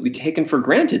absolutely taken for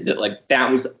granted that, like,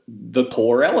 that was the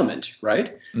core element,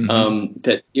 right? Mm-hmm.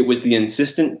 That it was the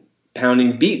insistent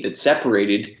pounding beat that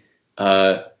separated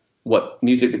what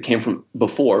music that came from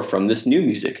before from this new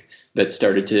music that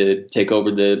started to take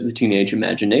over the teenage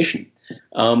imagination.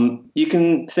 You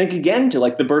can think again to,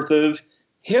 like, the birth of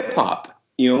hip hop,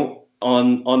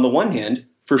 on the one hand,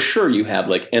 for sure you have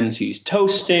like MCs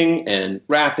toasting and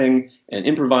rapping and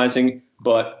improvising,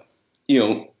 but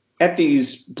at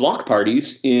these block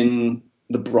parties in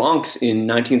the Bronx in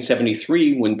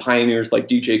 1973, when pioneers like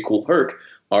DJ Kool Herc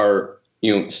are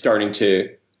starting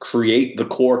to create the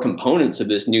core components of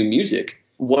this new music,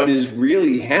 what is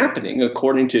really happening,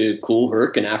 according to Kool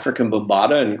Herc and Afrika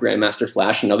Bambaataa and Grandmaster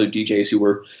Flash and other DJs who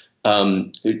were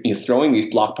throwing these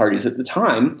block parties at the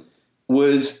time,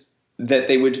 was that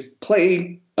they would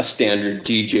play a standard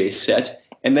DJ set,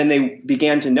 and then they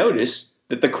began to notice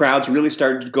that the crowds really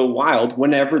started to go wild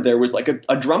whenever there was like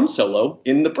a drum solo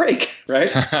in the break,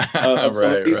 right? Of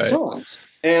some of these songs.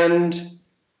 And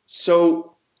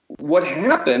so what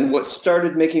happened, what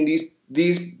started making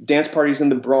these dance parties in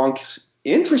the Bronx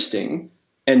interesting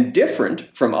and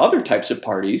different from other types of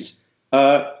parties,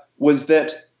 was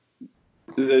that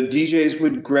the DJs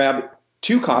would grab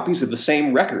 2 copies of the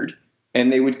same record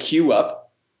and they would cue up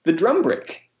the drum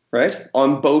break, right,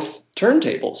 on both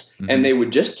turntables. Mm-hmm. And they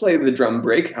would just play the drum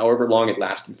break, however long it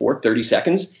lasted for, 30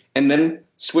 seconds, and then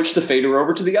switch the fader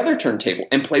over to the other turntable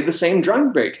and play the same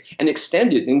drum break and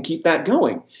extend it and keep that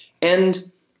going. And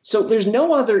so there's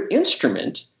no other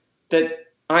instrument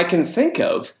that I can think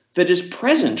of that is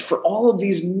present for all of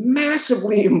these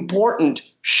massively important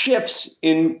shifts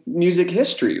in music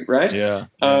history, right? Yeah.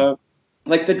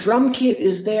 Like the drum kit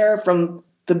is there from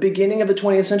the beginning of the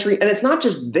 20th century, and it's not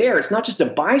just there. It's not just a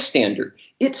bystander.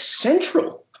 It's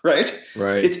central, right?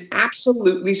 Right. It's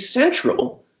absolutely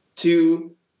central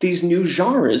to these new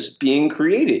genres being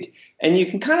created. And you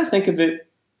can kind of think of it,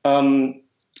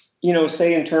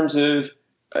 say in terms of,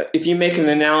 if you make an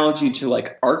analogy to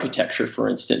like architecture, for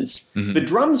instance, mm-hmm. the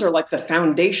drums are like the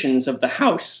foundations of the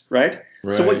house, right?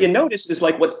 So what you notice is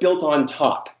like what's built on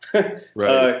top,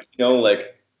 right.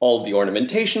 Like all the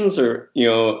ornamentations of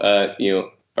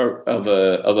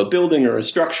a building or a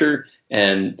structure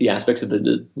and the aspects of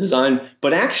the design.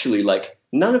 But actually, like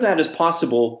none of that is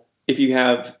possible if you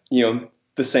have,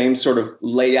 the same sort of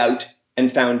layout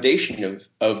and foundation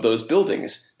of those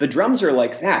buildings. The drums are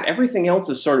like that. Everything else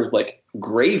is sort of like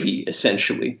gravy,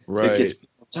 essentially. Right. It gets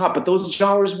on top, but those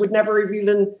genres would never have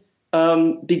even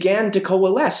began to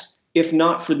coalesce if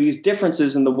not for these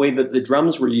differences in the way that the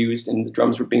drums were used and the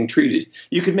drums were being treated.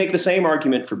 You could make the same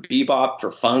argument for bebop,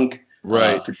 for funk,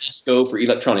 for disco, for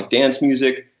electronic dance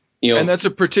music. And that's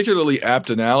a particularly apt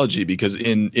analogy because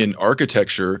in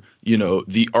architecture,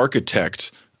 the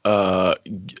architect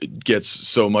gets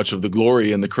so much of the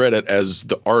glory and the credit as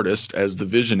the artist, as the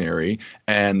visionary,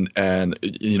 and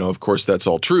of course that's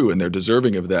all true and they're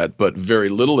deserving of that, but very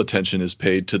little attention is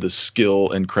paid to the skill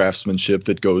and craftsmanship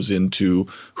that goes into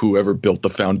whoever built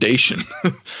the foundation.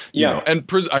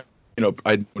 I know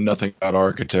nothing about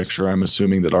architecture. I'm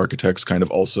assuming that architects kind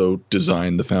of also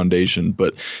design the foundation,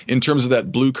 but in terms of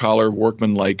that blue collar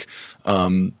workman-like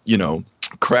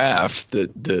craft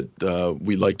that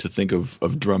we like to think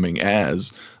of drumming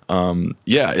as, like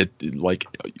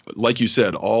you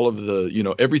said, all of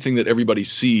the everything that everybody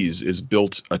sees is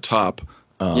built atop.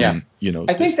 I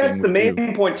think that's the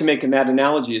main point to make in that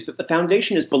analogy is that the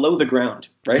foundation is below the ground,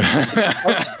 right?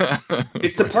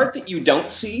 It's the part that you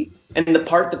don't see and the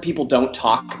part that people don't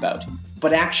talk about.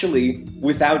 But actually,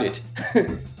 without it,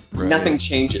 nothing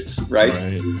changes, right?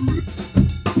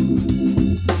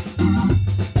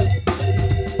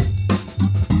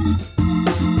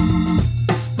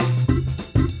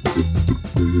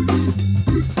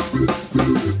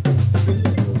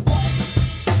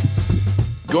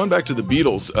 Going back to the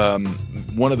Beatles,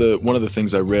 one of the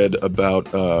things I read about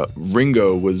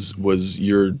Ringo was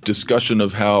your discussion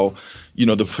of how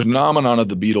the phenomenon of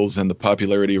the Beatles and the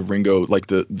popularity of Ringo, like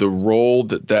the role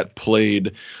that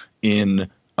played in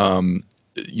drum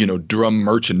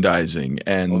merchandising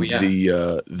and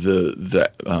the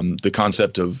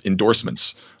concept of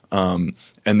endorsements. And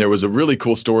there was a really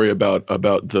cool story about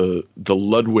the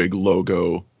Ludwig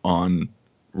logo on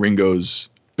Ringo's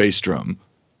bass drum.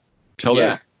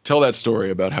 Tell that story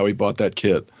about how he bought that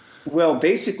kit. Well,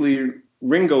 basically,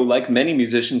 Ringo, like many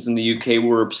musicians in the UK,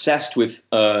 were obsessed with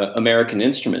American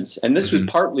instruments. And this was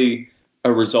partly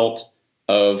a result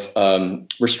of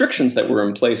restrictions that were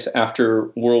in place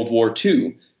after World War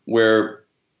II, where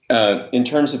in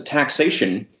terms of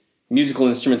taxation, musical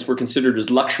instruments were considered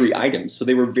as luxury items. So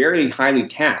they were very highly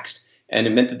taxed. And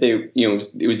it meant that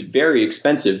it was very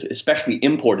expensive, especially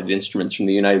imported instruments from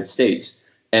the United States.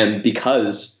 And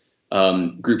because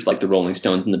groups like the Rolling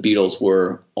Stones and the Beatles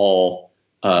were all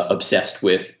obsessed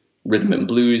with rhythm and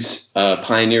blues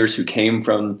pioneers who came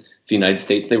from the United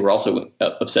States, they were also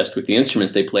obsessed with the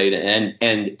instruments they played, and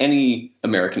any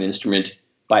American instrument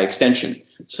by extension.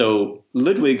 So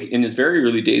Ludwig, in his very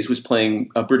early days, was playing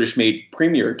a British-made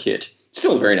Premier kit.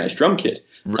 Still a very nice drum kit.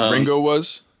 Ringo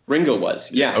was? Ringo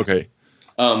was, yeah. Okay.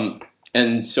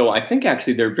 And so I think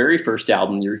actually their very first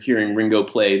album, you're hearing Ringo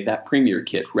play that Premier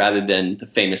kit rather than the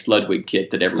famous Ludwig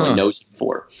kit that everyone knows him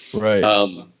for. Right.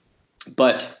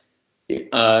 But in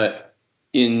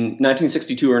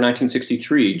 1962 or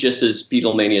 1963, just as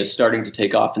Beatlemania is starting to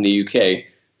take off in the UK,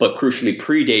 but crucially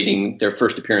predating their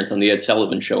first appearance on the Ed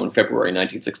Sullivan Show in February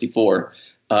 1964,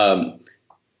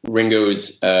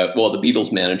 Ringo's, the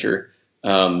Beatles manager,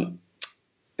 Brian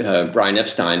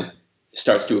Epstein,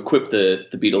 starts to equip the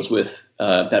Beatles with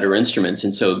better instruments.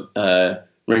 And so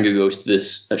Ringo goes to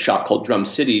this shop called Drum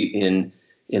City in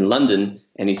London,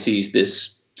 and he sees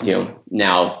this,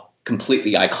 now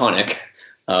completely iconic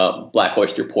Black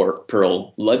Oyster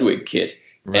Pearl Ludwig kit.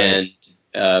 Right.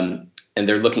 And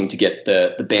they're looking to get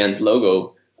the band's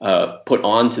logo put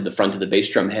onto the front of the bass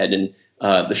drum head. And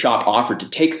the shop offered to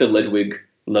take the Ludwig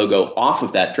logo off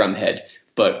of that drum head,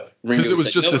 but Ringo because it was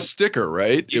said, just no. a sticker,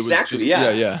 right? Exactly. It was just,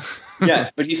 yeah. Yeah.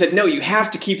 But he said, no, you have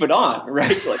to keep it on,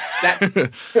 right? Like that's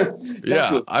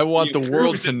yeah. I want the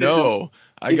world to know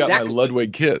I got my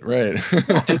Ludwig kit, right?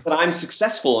 And that I'm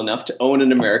successful enough to own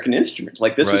an American instrument.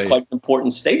 Like this was quite an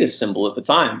important status symbol at the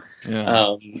time.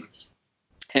 Yeah.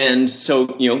 And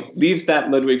so, leaves that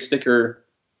Ludwig sticker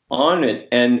on it.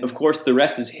 And of course, the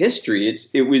rest is history.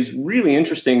 It was really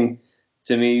interesting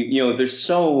to me. There's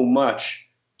so much,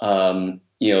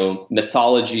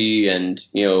 mythology and,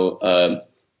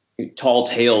 tall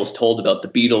tales told about the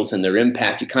Beatles and their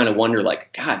impact. You kind of wonder,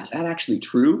 like, God, is that actually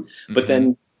true?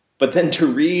 Mm-hmm. But then to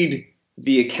read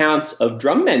the accounts of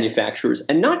drum manufacturers,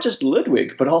 and not just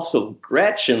Ludwig, but also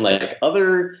Gretsch and like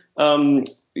other,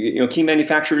 key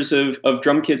manufacturers of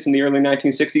drum kits in the early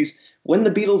 1960s, when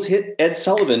the Beatles hit Ed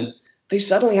Sullivan, they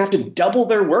suddenly have to double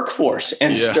their workforce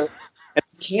and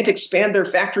can't expand their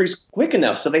factories quick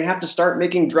enough. So they have to start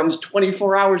making drums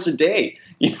 24 hours a day,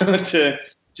 to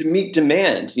meet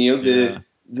demand. The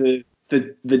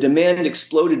demand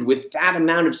exploded with that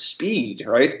amount of speed,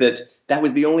 right? That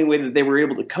was the only way that they were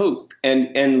able to cope.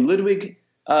 And Ludwig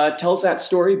tells that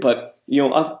story, but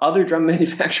other drum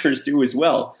manufacturers do as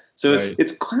well. So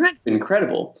it's kind of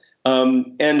incredible.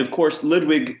 And of course,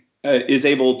 Ludwig is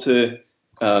able to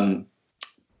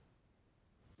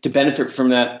benefit from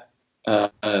that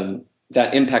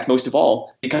impact most of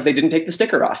all because they didn't take the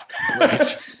sticker off.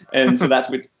 Right. And so that's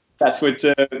what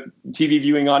TV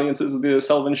viewing audiences of the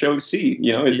Sullivan Show see,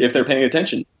 if they're paying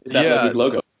attention, is that Ludwig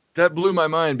logo. That blew my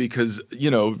mind because,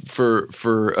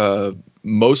 for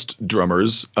most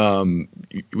drummers, having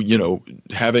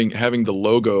the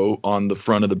logo on the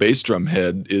front of the bass drum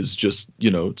head is just,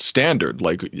 standard.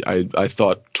 Like I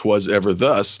thought 'twas ever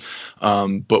thus.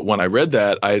 But when I read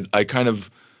that, I kind of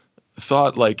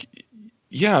thought like,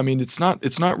 yeah, I mean, it's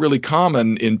not really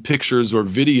common in pictures or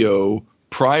video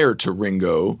prior to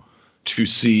Ringo to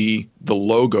see the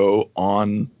logo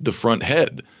on the front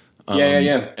head.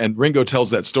 And Ringo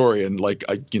tells that story and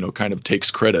kind of takes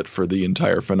credit for the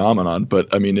entire phenomenon. But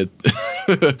I mean,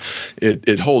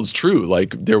 it holds true.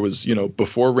 Like there was,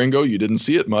 before Ringo, you didn't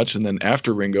see it much. And then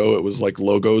after Ringo, it was like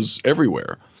logos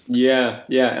everywhere. Yeah,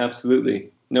 absolutely.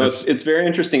 No, it's very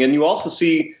interesting. And you also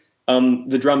see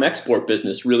the drum export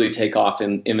business really take off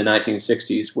in the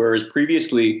 1960s, whereas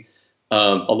previously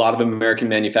a lot of American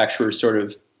manufacturers sort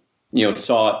of,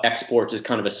 saw export as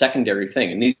kind of a secondary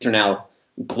thing. And these are now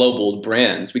global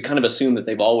brands. We kind of assume that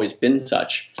they've always been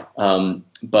such.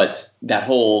 But that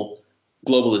whole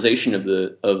globalization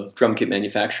of drum kit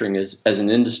manufacturing as an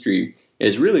industry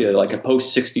is really like a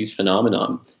post-60s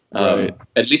phenomenon,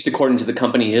 at least according to the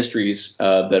company histories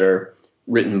that are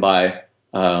written by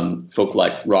folk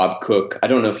like Rob Cook. I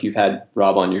don't know if you've had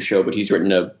Rob on your show, but he's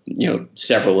written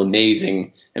several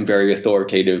amazing and very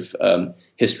authoritative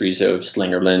histories of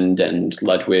Slingerland and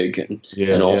Ludwig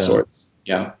and all sorts.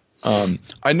 Yeah.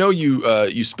 I know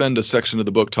you spend a section of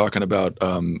the book talking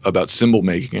about cymbal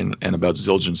making and about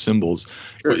Zildjian cymbals.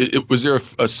 Sure. Was there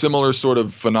a similar sort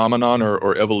of phenomenon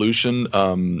or evolution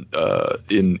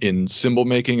in cymbal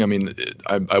making? I mean,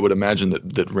 I would imagine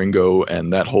that Ringo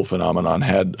and that whole phenomenon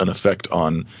had an effect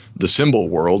on the cymbal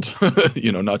world,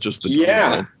 not just the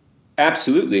drum world.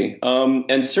 Absolutely.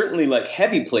 And certainly like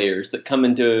heavy players that come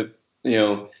into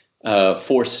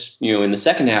force, in the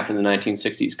second half of the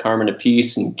 1960s, Carmine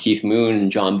Appice and Keith Moon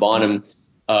and John Bonham,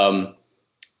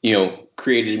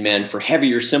 created a demand for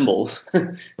heavier cymbals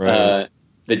that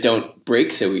don't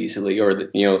break so easily, or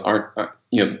that aren't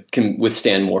can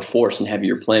withstand more force and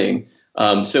heavier playing.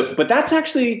 But that's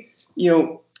actually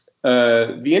the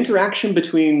interaction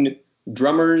between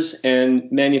drummers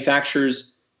and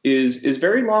manufacturers is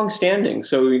very long standing.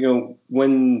 So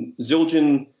when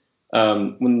Zildjian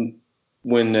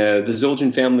when the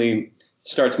Zildjian family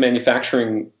starts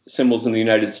manufacturing cymbals in the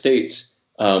United States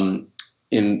in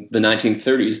the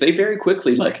 1930s, they very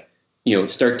quickly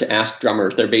start to ask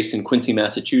drummers. They're based in Quincy,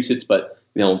 Massachusetts, but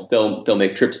they'll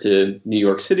make trips to New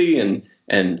York City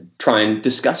and try and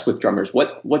discuss with drummers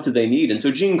what do they need. And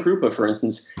so Gene Krupa, for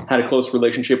instance, had a close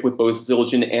relationship with both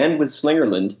Zildjian and with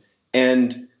Slingerland,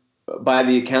 and by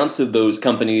the accounts of those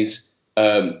companies,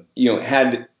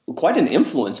 had quite an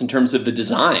influence in terms of the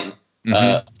design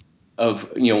of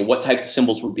what types of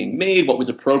cymbals were being made, what was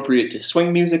appropriate to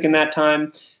swing music in that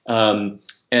time,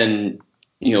 and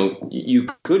you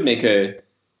could make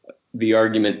the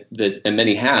argument that, and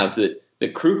many have, that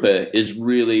Krupa is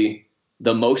really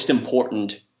the most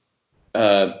important,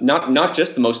 not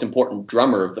just the most important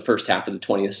drummer of the first half of the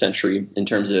 20th century in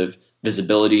terms of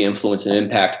visibility, influence, and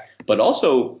impact, but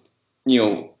also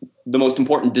the most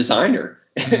important designer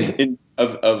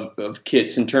of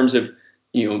kits in terms of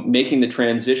making the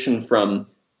transition from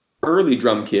early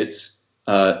drum kits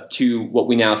to what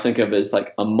we now think of as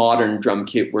like a modern drum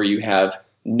kit, where you have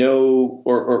no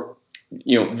or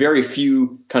very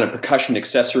few kind of percussion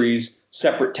accessories,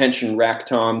 separate tension rack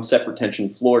tom, separate tension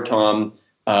floor tom,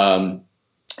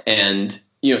 and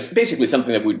it's basically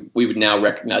something that we would now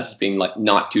recognize as being like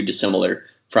not too dissimilar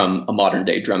from a modern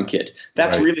day drum kit.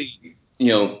 That's right. Really,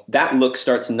 that look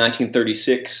starts in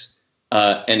 1936,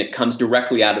 and it comes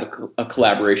directly out of a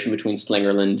collaboration between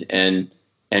Slingerland and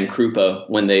Krupa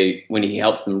when he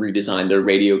helps them redesign their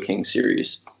Radio King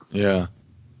series. Yeah.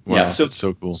 Wow, yeah, so, that's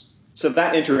so cool. So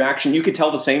that interaction, you could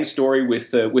tell the same story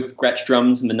with Gretsch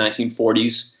drums in the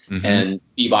 1940s, and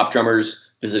bebop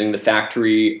drummers visiting the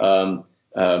factory,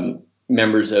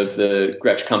 members of the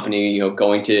Gretsch company,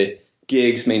 going to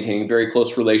gigs, maintaining very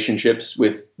close relationships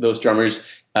with those drummers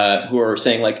who are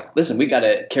saying like, listen, we got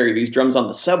to carry these drums on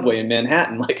the subway in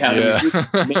Manhattan. Like, how do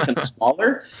we make them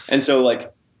smaller? And so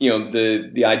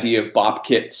the idea of bop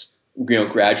kits,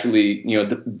 gradually,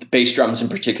 the bass drums in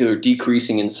particular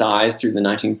decreasing in size through the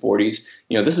 1940s.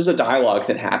 This is a dialogue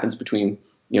that happens between,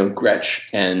 Gretsch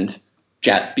and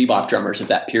bebop drummers of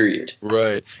that period.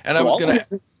 Right. And so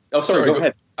go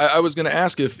ahead. I was going to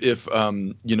ask if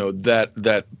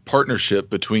that partnership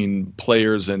between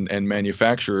players and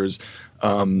manufacturers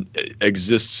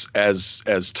exists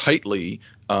as tightly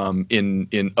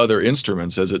in other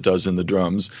instruments as it does in the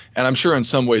drums. And I'm sure in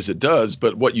some ways it does,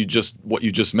 but what you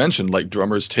just mentioned, like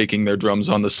drummers taking their drums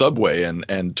on the subway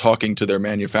and talking to their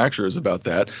manufacturers about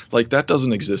that, like that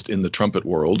doesn't exist in the trumpet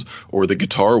world or the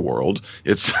guitar world.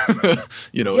 It's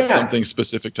it's something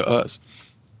specific to us.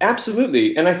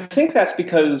 Absolutely. And I think that's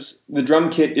because the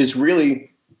drum kit is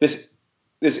really this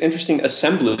interesting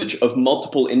assemblage of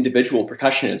multiple individual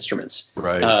percussion instruments.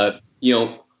 Right.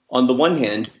 On the one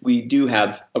hand, we do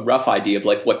have a rough idea of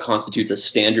like what constitutes a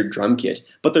standard drum kit,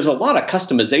 but there's a lot of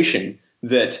customization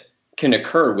that can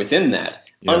occur within that.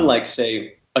 Yeah. Unlike,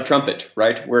 say, a trumpet,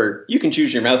 right, where you can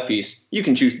choose your mouthpiece, you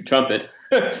can choose the trumpet.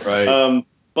 Right.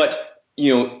 But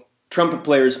trumpet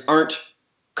players aren't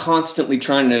constantly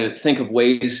trying to think of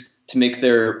ways to make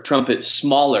their trumpet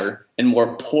smaller and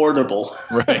more portable,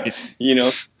 right?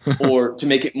 Or to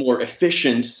make it more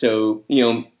efficient. So,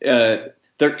 there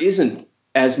isn't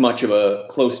as much of a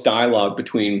close dialogue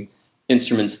between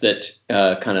instruments that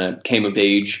kind of came of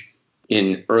age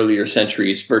in earlier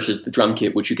centuries versus the drum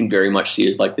kit, which you can very much see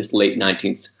as like this late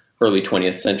 19th, early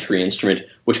 20th century instrument,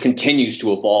 which continues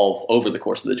to evolve over the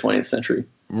course of the 20th century.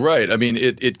 Right. I mean,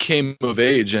 it came of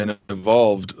age and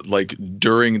evolved like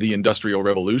during the Industrial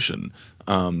Revolution.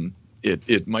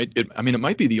 It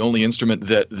might be the only instrument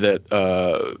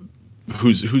that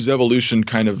whose evolution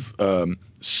kind of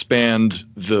spanned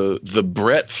the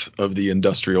breadth of the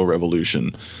Industrial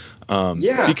Revolution.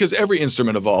 Because every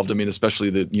instrument evolved. I mean, especially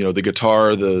the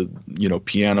guitar, the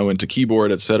piano into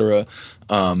keyboard, etc.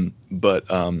 But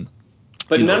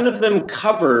none of them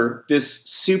cover this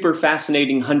super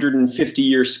fascinating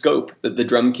 150-year scope that the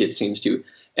drum kit seems to.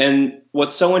 And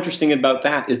what's so interesting about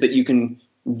that is that you can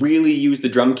really use the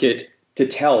drum kit to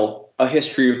tell a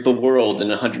history of the world in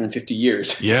 150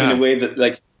 years in a way that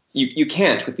like you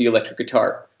can't with the electric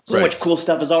guitar. So much cool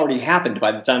stuff has already happened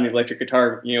by the time the electric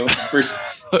guitar, first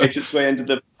makes its way into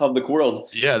the public world.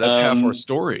 Yeah, that's half our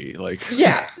story. Like,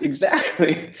 yeah,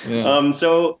 exactly. Yeah.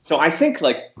 So I think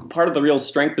like part of the real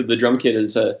strength of the drum kit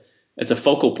as a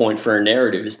focal point for a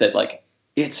narrative is that like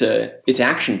it's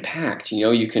action packed.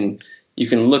 You can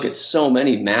look at so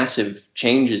many massive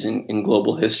changes in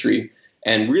global history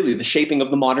and really the shaping of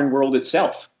the modern world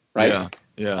itself. Right.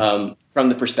 Yeah. From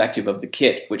the perspective of the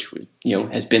kit, which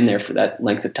has been there for that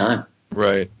length of time.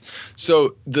 Right.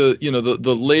 So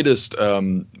the latest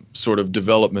sort of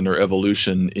development or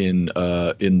evolution in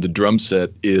the drum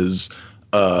set is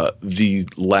the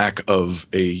lack of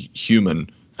a human.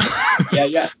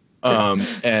 Yeah.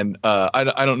 And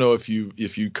I don't know if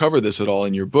you cover this at all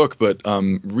in your book, but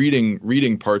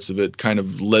reading parts of it kind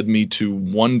of led me to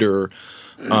wonder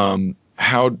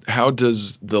how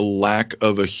does the lack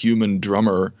of a human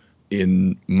drummer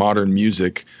in modern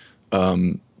music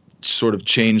sort of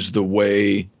change the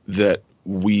way that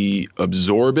we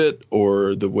absorb it,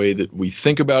 or the way that we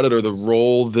think about it, or the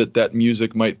role that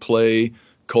music might play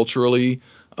culturally?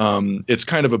 It's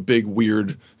kind of a big,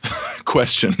 weird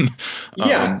question.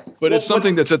 Yeah. But it's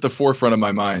something that's at the forefront of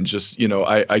my mind. Just,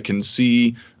 I can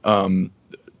see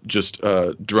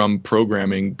drum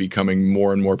programming becoming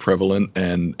more and more prevalent,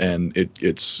 and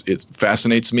it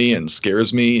fascinates me and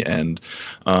scares me. And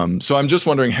so I'm just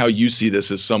wondering how you see this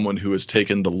as someone who has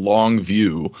taken the long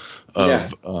view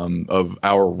of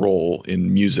our role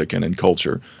in music and in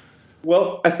culture.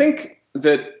 Well, I think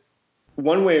that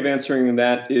one way of answering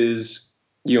that is,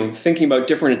 thinking about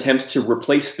different attempts to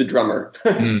replace the drummer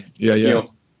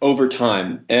over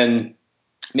time. And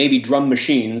maybe drum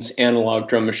machines, analog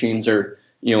drum machines, are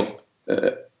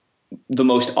the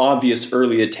most obvious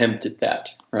early attempt at that,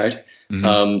 right?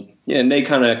 Mm-hmm. And they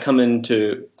kind of come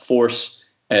into force,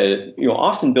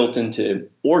 often built into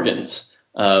organs.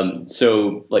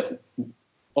 So like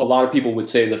a lot of people would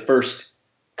say the first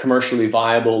commercially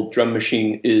viable drum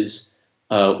machine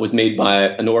was made by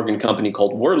an organ company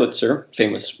called Wurlitzer,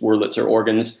 famous Wurlitzer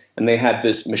organs, and they had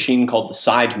this machine called the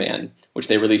Sideman, which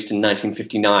they released in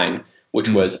 1959, which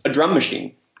was a drum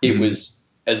machine. It was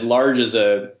as large as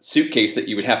a suitcase that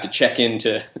you would have to check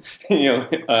into,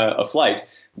 a flight,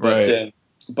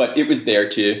 but it was there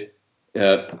to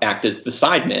act as the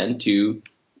sideman to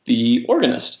the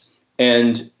organist.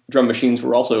 And drum machines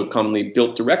were also commonly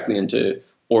built directly into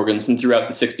organs, and throughout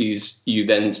the 60s, you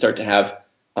then start to have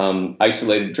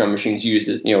isolated drum machines used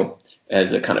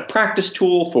as a kind of practice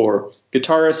tool for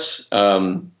guitarists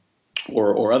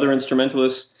or other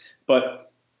instrumentalists.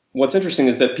 But what's interesting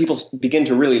is that people begin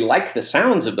to really like the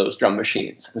sounds of those drum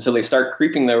machines, and so they start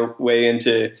creeping their way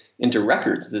into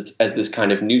records as this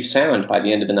kind of new sound by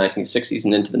the end of the 1960s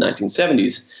and into the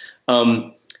 1970s.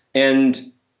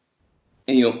 And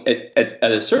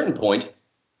at a certain point,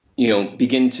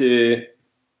 begin to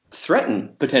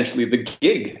threaten potentially the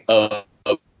gig of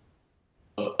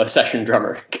a session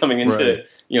drummer coming into,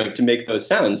 to make those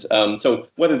sounds. So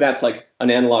whether that's like an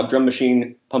analog drum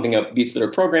machine pumping out beats that are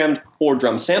programmed, or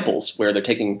drum samples where they're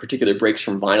taking particular breaks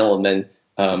from vinyl and then,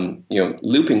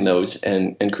 looping those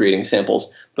and creating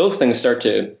samples, those things start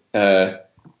to,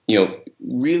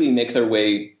 really make their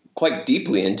way quite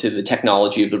deeply into the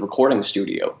technology of the recording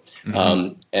studio.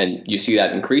 Mm-hmm. And you see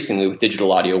that increasingly with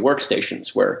digital audio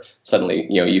workstations, where suddenly,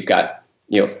 you've got,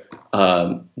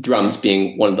 drums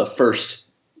being one of the first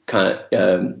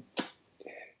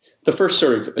the first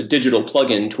sort of digital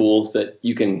plug-in tools that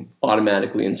you can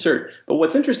automatically insert. But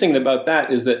what's interesting about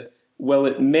that is that, while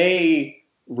it may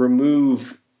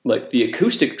remove like the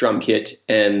acoustic drum kit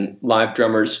and live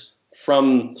drummers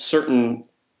from certain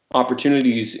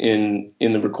opportunities in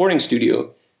the recording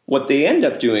studio, what they end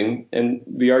up doing, and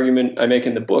the argument I make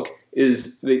in the book,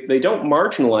 is they don't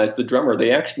marginalize the drummer.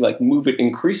 They actually like move it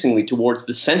increasingly towards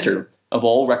the center of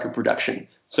all record production.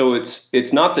 So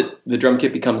it's not that the drum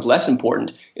kit becomes less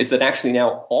important. It's that actually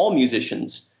now all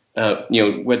musicians,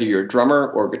 whether you're a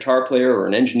drummer or a guitar player or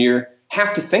an engineer,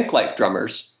 have to think like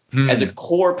drummers as a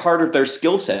core part of their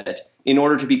skill set in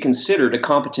order to be considered a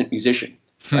competent musician.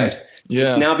 Right? Yeah.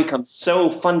 It's now become so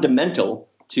fundamental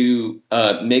to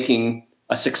making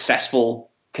a successful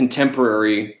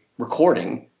contemporary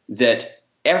recording that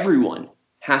everyone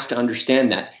has to understand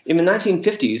that. In the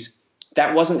 1950s,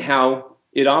 that wasn't how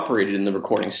it operated in the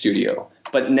recording studio.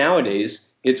 But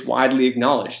nowadays, it's widely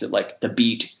acknowledged that like the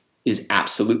beat is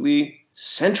absolutely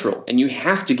central, and you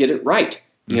have to get it right.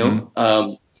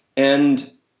 And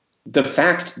the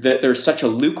fact that there's such a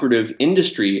lucrative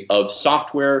industry of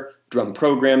software, drum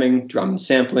programming, drum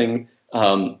sampling,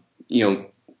 to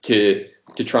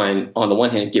try and, on the one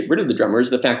hand, get rid of the drummers,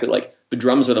 the fact that like the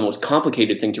drums are the most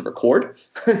complicated thing to record,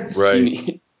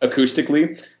 right?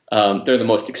 Acoustically, they're the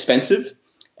most expensive.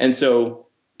 And so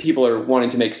people are wanting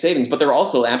to make savings, but they're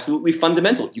also absolutely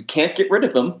fundamental. You can't get rid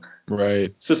of them.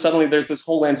 Right. So suddenly there's this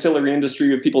whole ancillary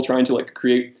industry of people trying to like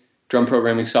create drum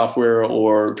programming software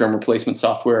or drum replacement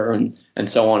software and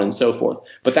so on and so forth.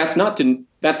 But that's not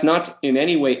in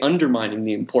any way undermining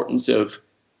the importance of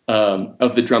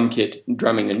the drum kit,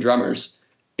 drumming, and drummers.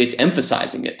 It's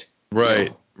emphasizing it.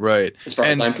 Right. Right. As far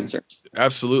as I'm concerned.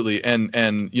 Absolutely. And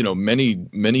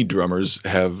many drummers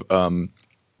have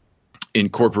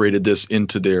incorporated this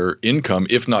into their income,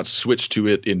 if not switched to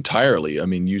it entirely. I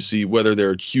mean, you see whether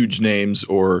they're huge names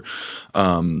or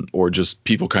just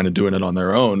people kind of doing it on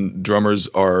their own, drummers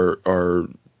are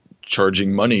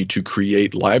charging money to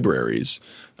create libraries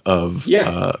of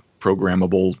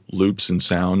programmable loops and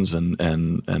sounds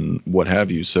and what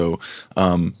have you. So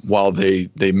while they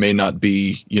may not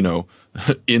be,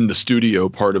 in the studio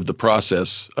part of the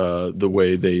process the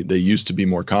way they used to be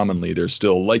more commonly, they're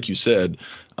still, like you said,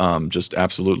 just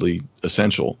absolutely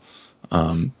essential.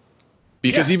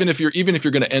 Because even if you're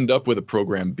going to end up with a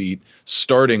program beat,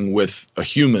 starting with a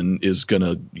human is going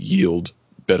to yield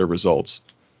better results.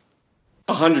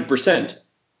 100%.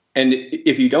 And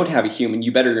if you don't have a human,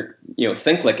 you better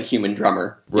think like a human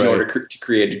drummer in order to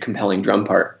create a compelling drum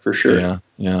part, for sure.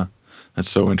 Yeah. That's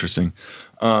so interesting.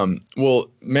 Well,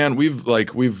 man,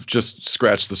 we've just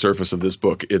scratched the surface of this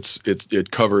book.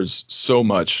 It covers so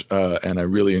much, and I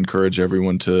really encourage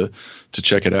everyone to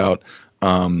check it out.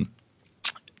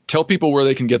 Tell people where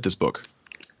they can get this book.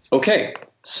 Okay,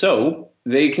 so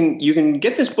you can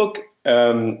get this book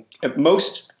at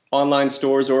most online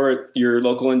stores or at your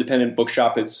local independent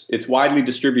bookshop. It's widely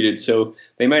distributed, so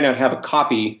they might not have a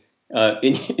copy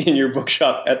in your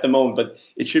bookshop at the moment, but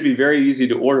it should be very easy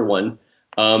to order one.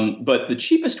 But the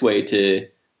cheapest way to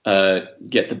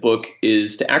get the book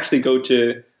is to actually go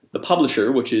to the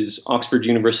publisher, which is Oxford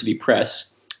University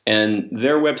Press, and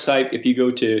their website. If you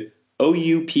go to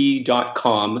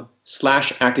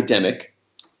oup.com/academic,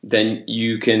 then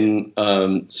you can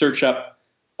search up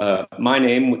my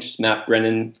name, which is Matt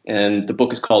Brennan, and the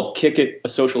book is called Kick It, A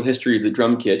Social History of the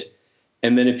Drum Kit.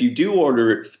 And then if you do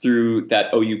order it through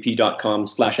that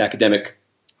oup.com/academic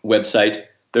website,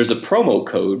 there's a promo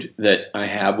code that I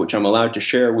have, which I'm allowed to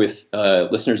share with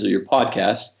listeners of your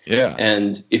podcast. Yeah.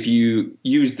 And if you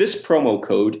use this promo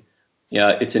code,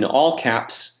 it's in all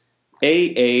caps,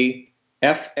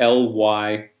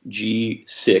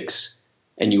 AAFLYG6,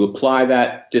 and you apply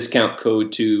that discount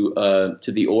code to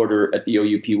the order at the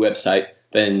OUP website,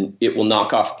 then it will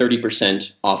knock off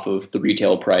 30% off of the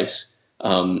retail price.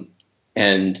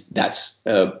 And that's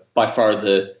by far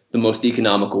the most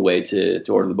economical way to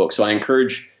order the book. So I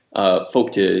encourage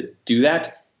folk to do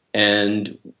that.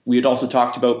 And we had also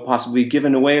talked about possibly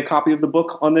giving away a copy of the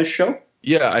book on this show.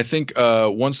 Yeah, I think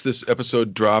once this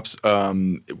episode drops,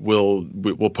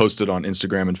 we'll post it on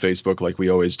Instagram and Facebook like we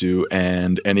always do.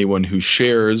 And anyone who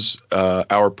shares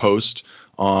our post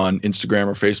on Instagram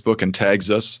or Facebook and tags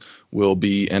us will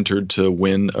be entered to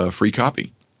win a free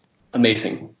copy.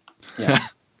 Amazing. Yeah.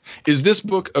 Is this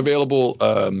book available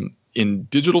in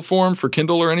digital form for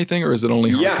Kindle or anything, or is it only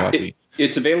hard copy?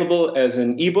 It's available as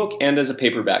an ebook and as a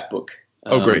paperback book.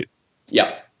 Oh, great.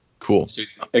 Yeah. Cool. So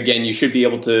again, you should be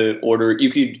able to order it. You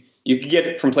could get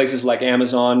it from places like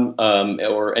Amazon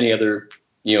or any other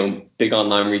big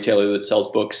online retailer that sells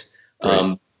books.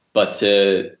 Right. But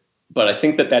I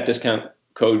think that discount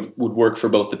code would work for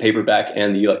both the paperback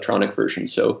and the electronic version.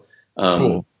 So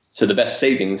cool. So the best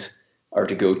savings are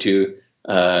to go to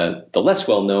the less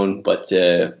well known but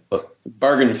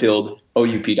bargain filled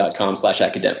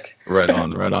oup.com/academic. Right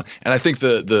on. And I think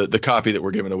the copy that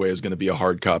we're giving away is going to be a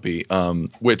hard copy,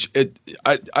 which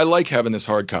I like having this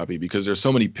hard copy because there's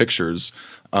so many pictures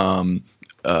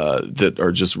that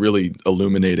are just really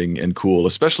illuminating and cool,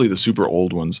 especially the super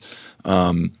old ones.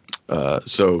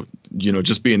 So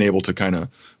just being able to kind of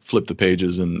flip the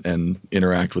pages and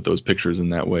interact with those pictures in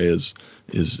that way is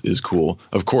cool.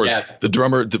 Of course, the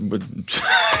drummer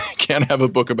can't have a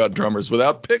book about drummers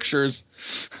without pictures.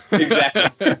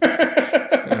 Exactly.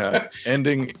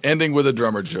 Ending with a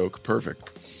drummer joke. Perfect.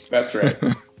 That's right.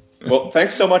 Well,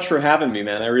 thanks so much for having me,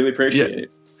 man. I really appreciate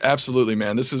it. Absolutely,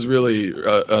 man. This is really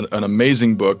an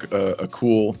amazing book,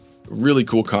 really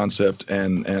cool concept,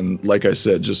 and like I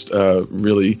said, just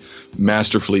really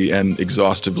masterfully and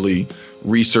exhaustively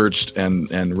researched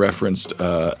and referenced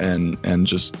and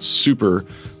just super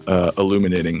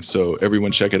illuminating. So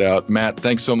everyone check it out. Matt,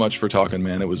 thanks so much for talking,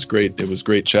 man. It was great. It was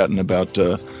great chatting about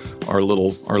our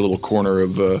little corner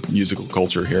of musical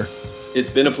culture here. It's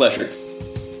been a pleasure.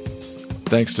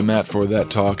 Thanks to Matt for that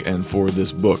talk and for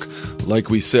this book. Like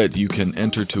we said, you can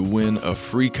enter to win a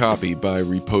free copy by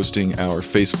reposting our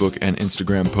Facebook and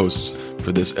Instagram posts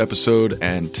for this episode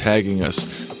and tagging us.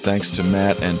 Thanks to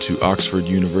Matt and to Oxford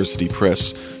University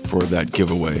Press for that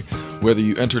giveaway. Whether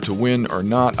you enter to win or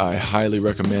not, I highly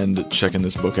recommend checking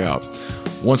this book out.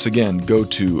 Once again, go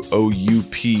to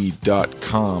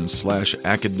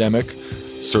oup.com/academic.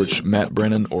 Search Matt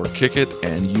Brennan or Kick It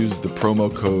and use the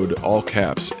promo code all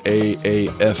caps AAFLYG6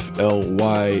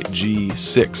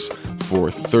 for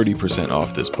 30%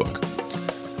 off this book.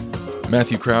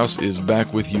 Matthew Krause is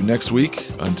back with you next week.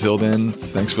 Until then,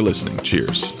 thanks for listening.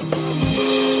 Cheers.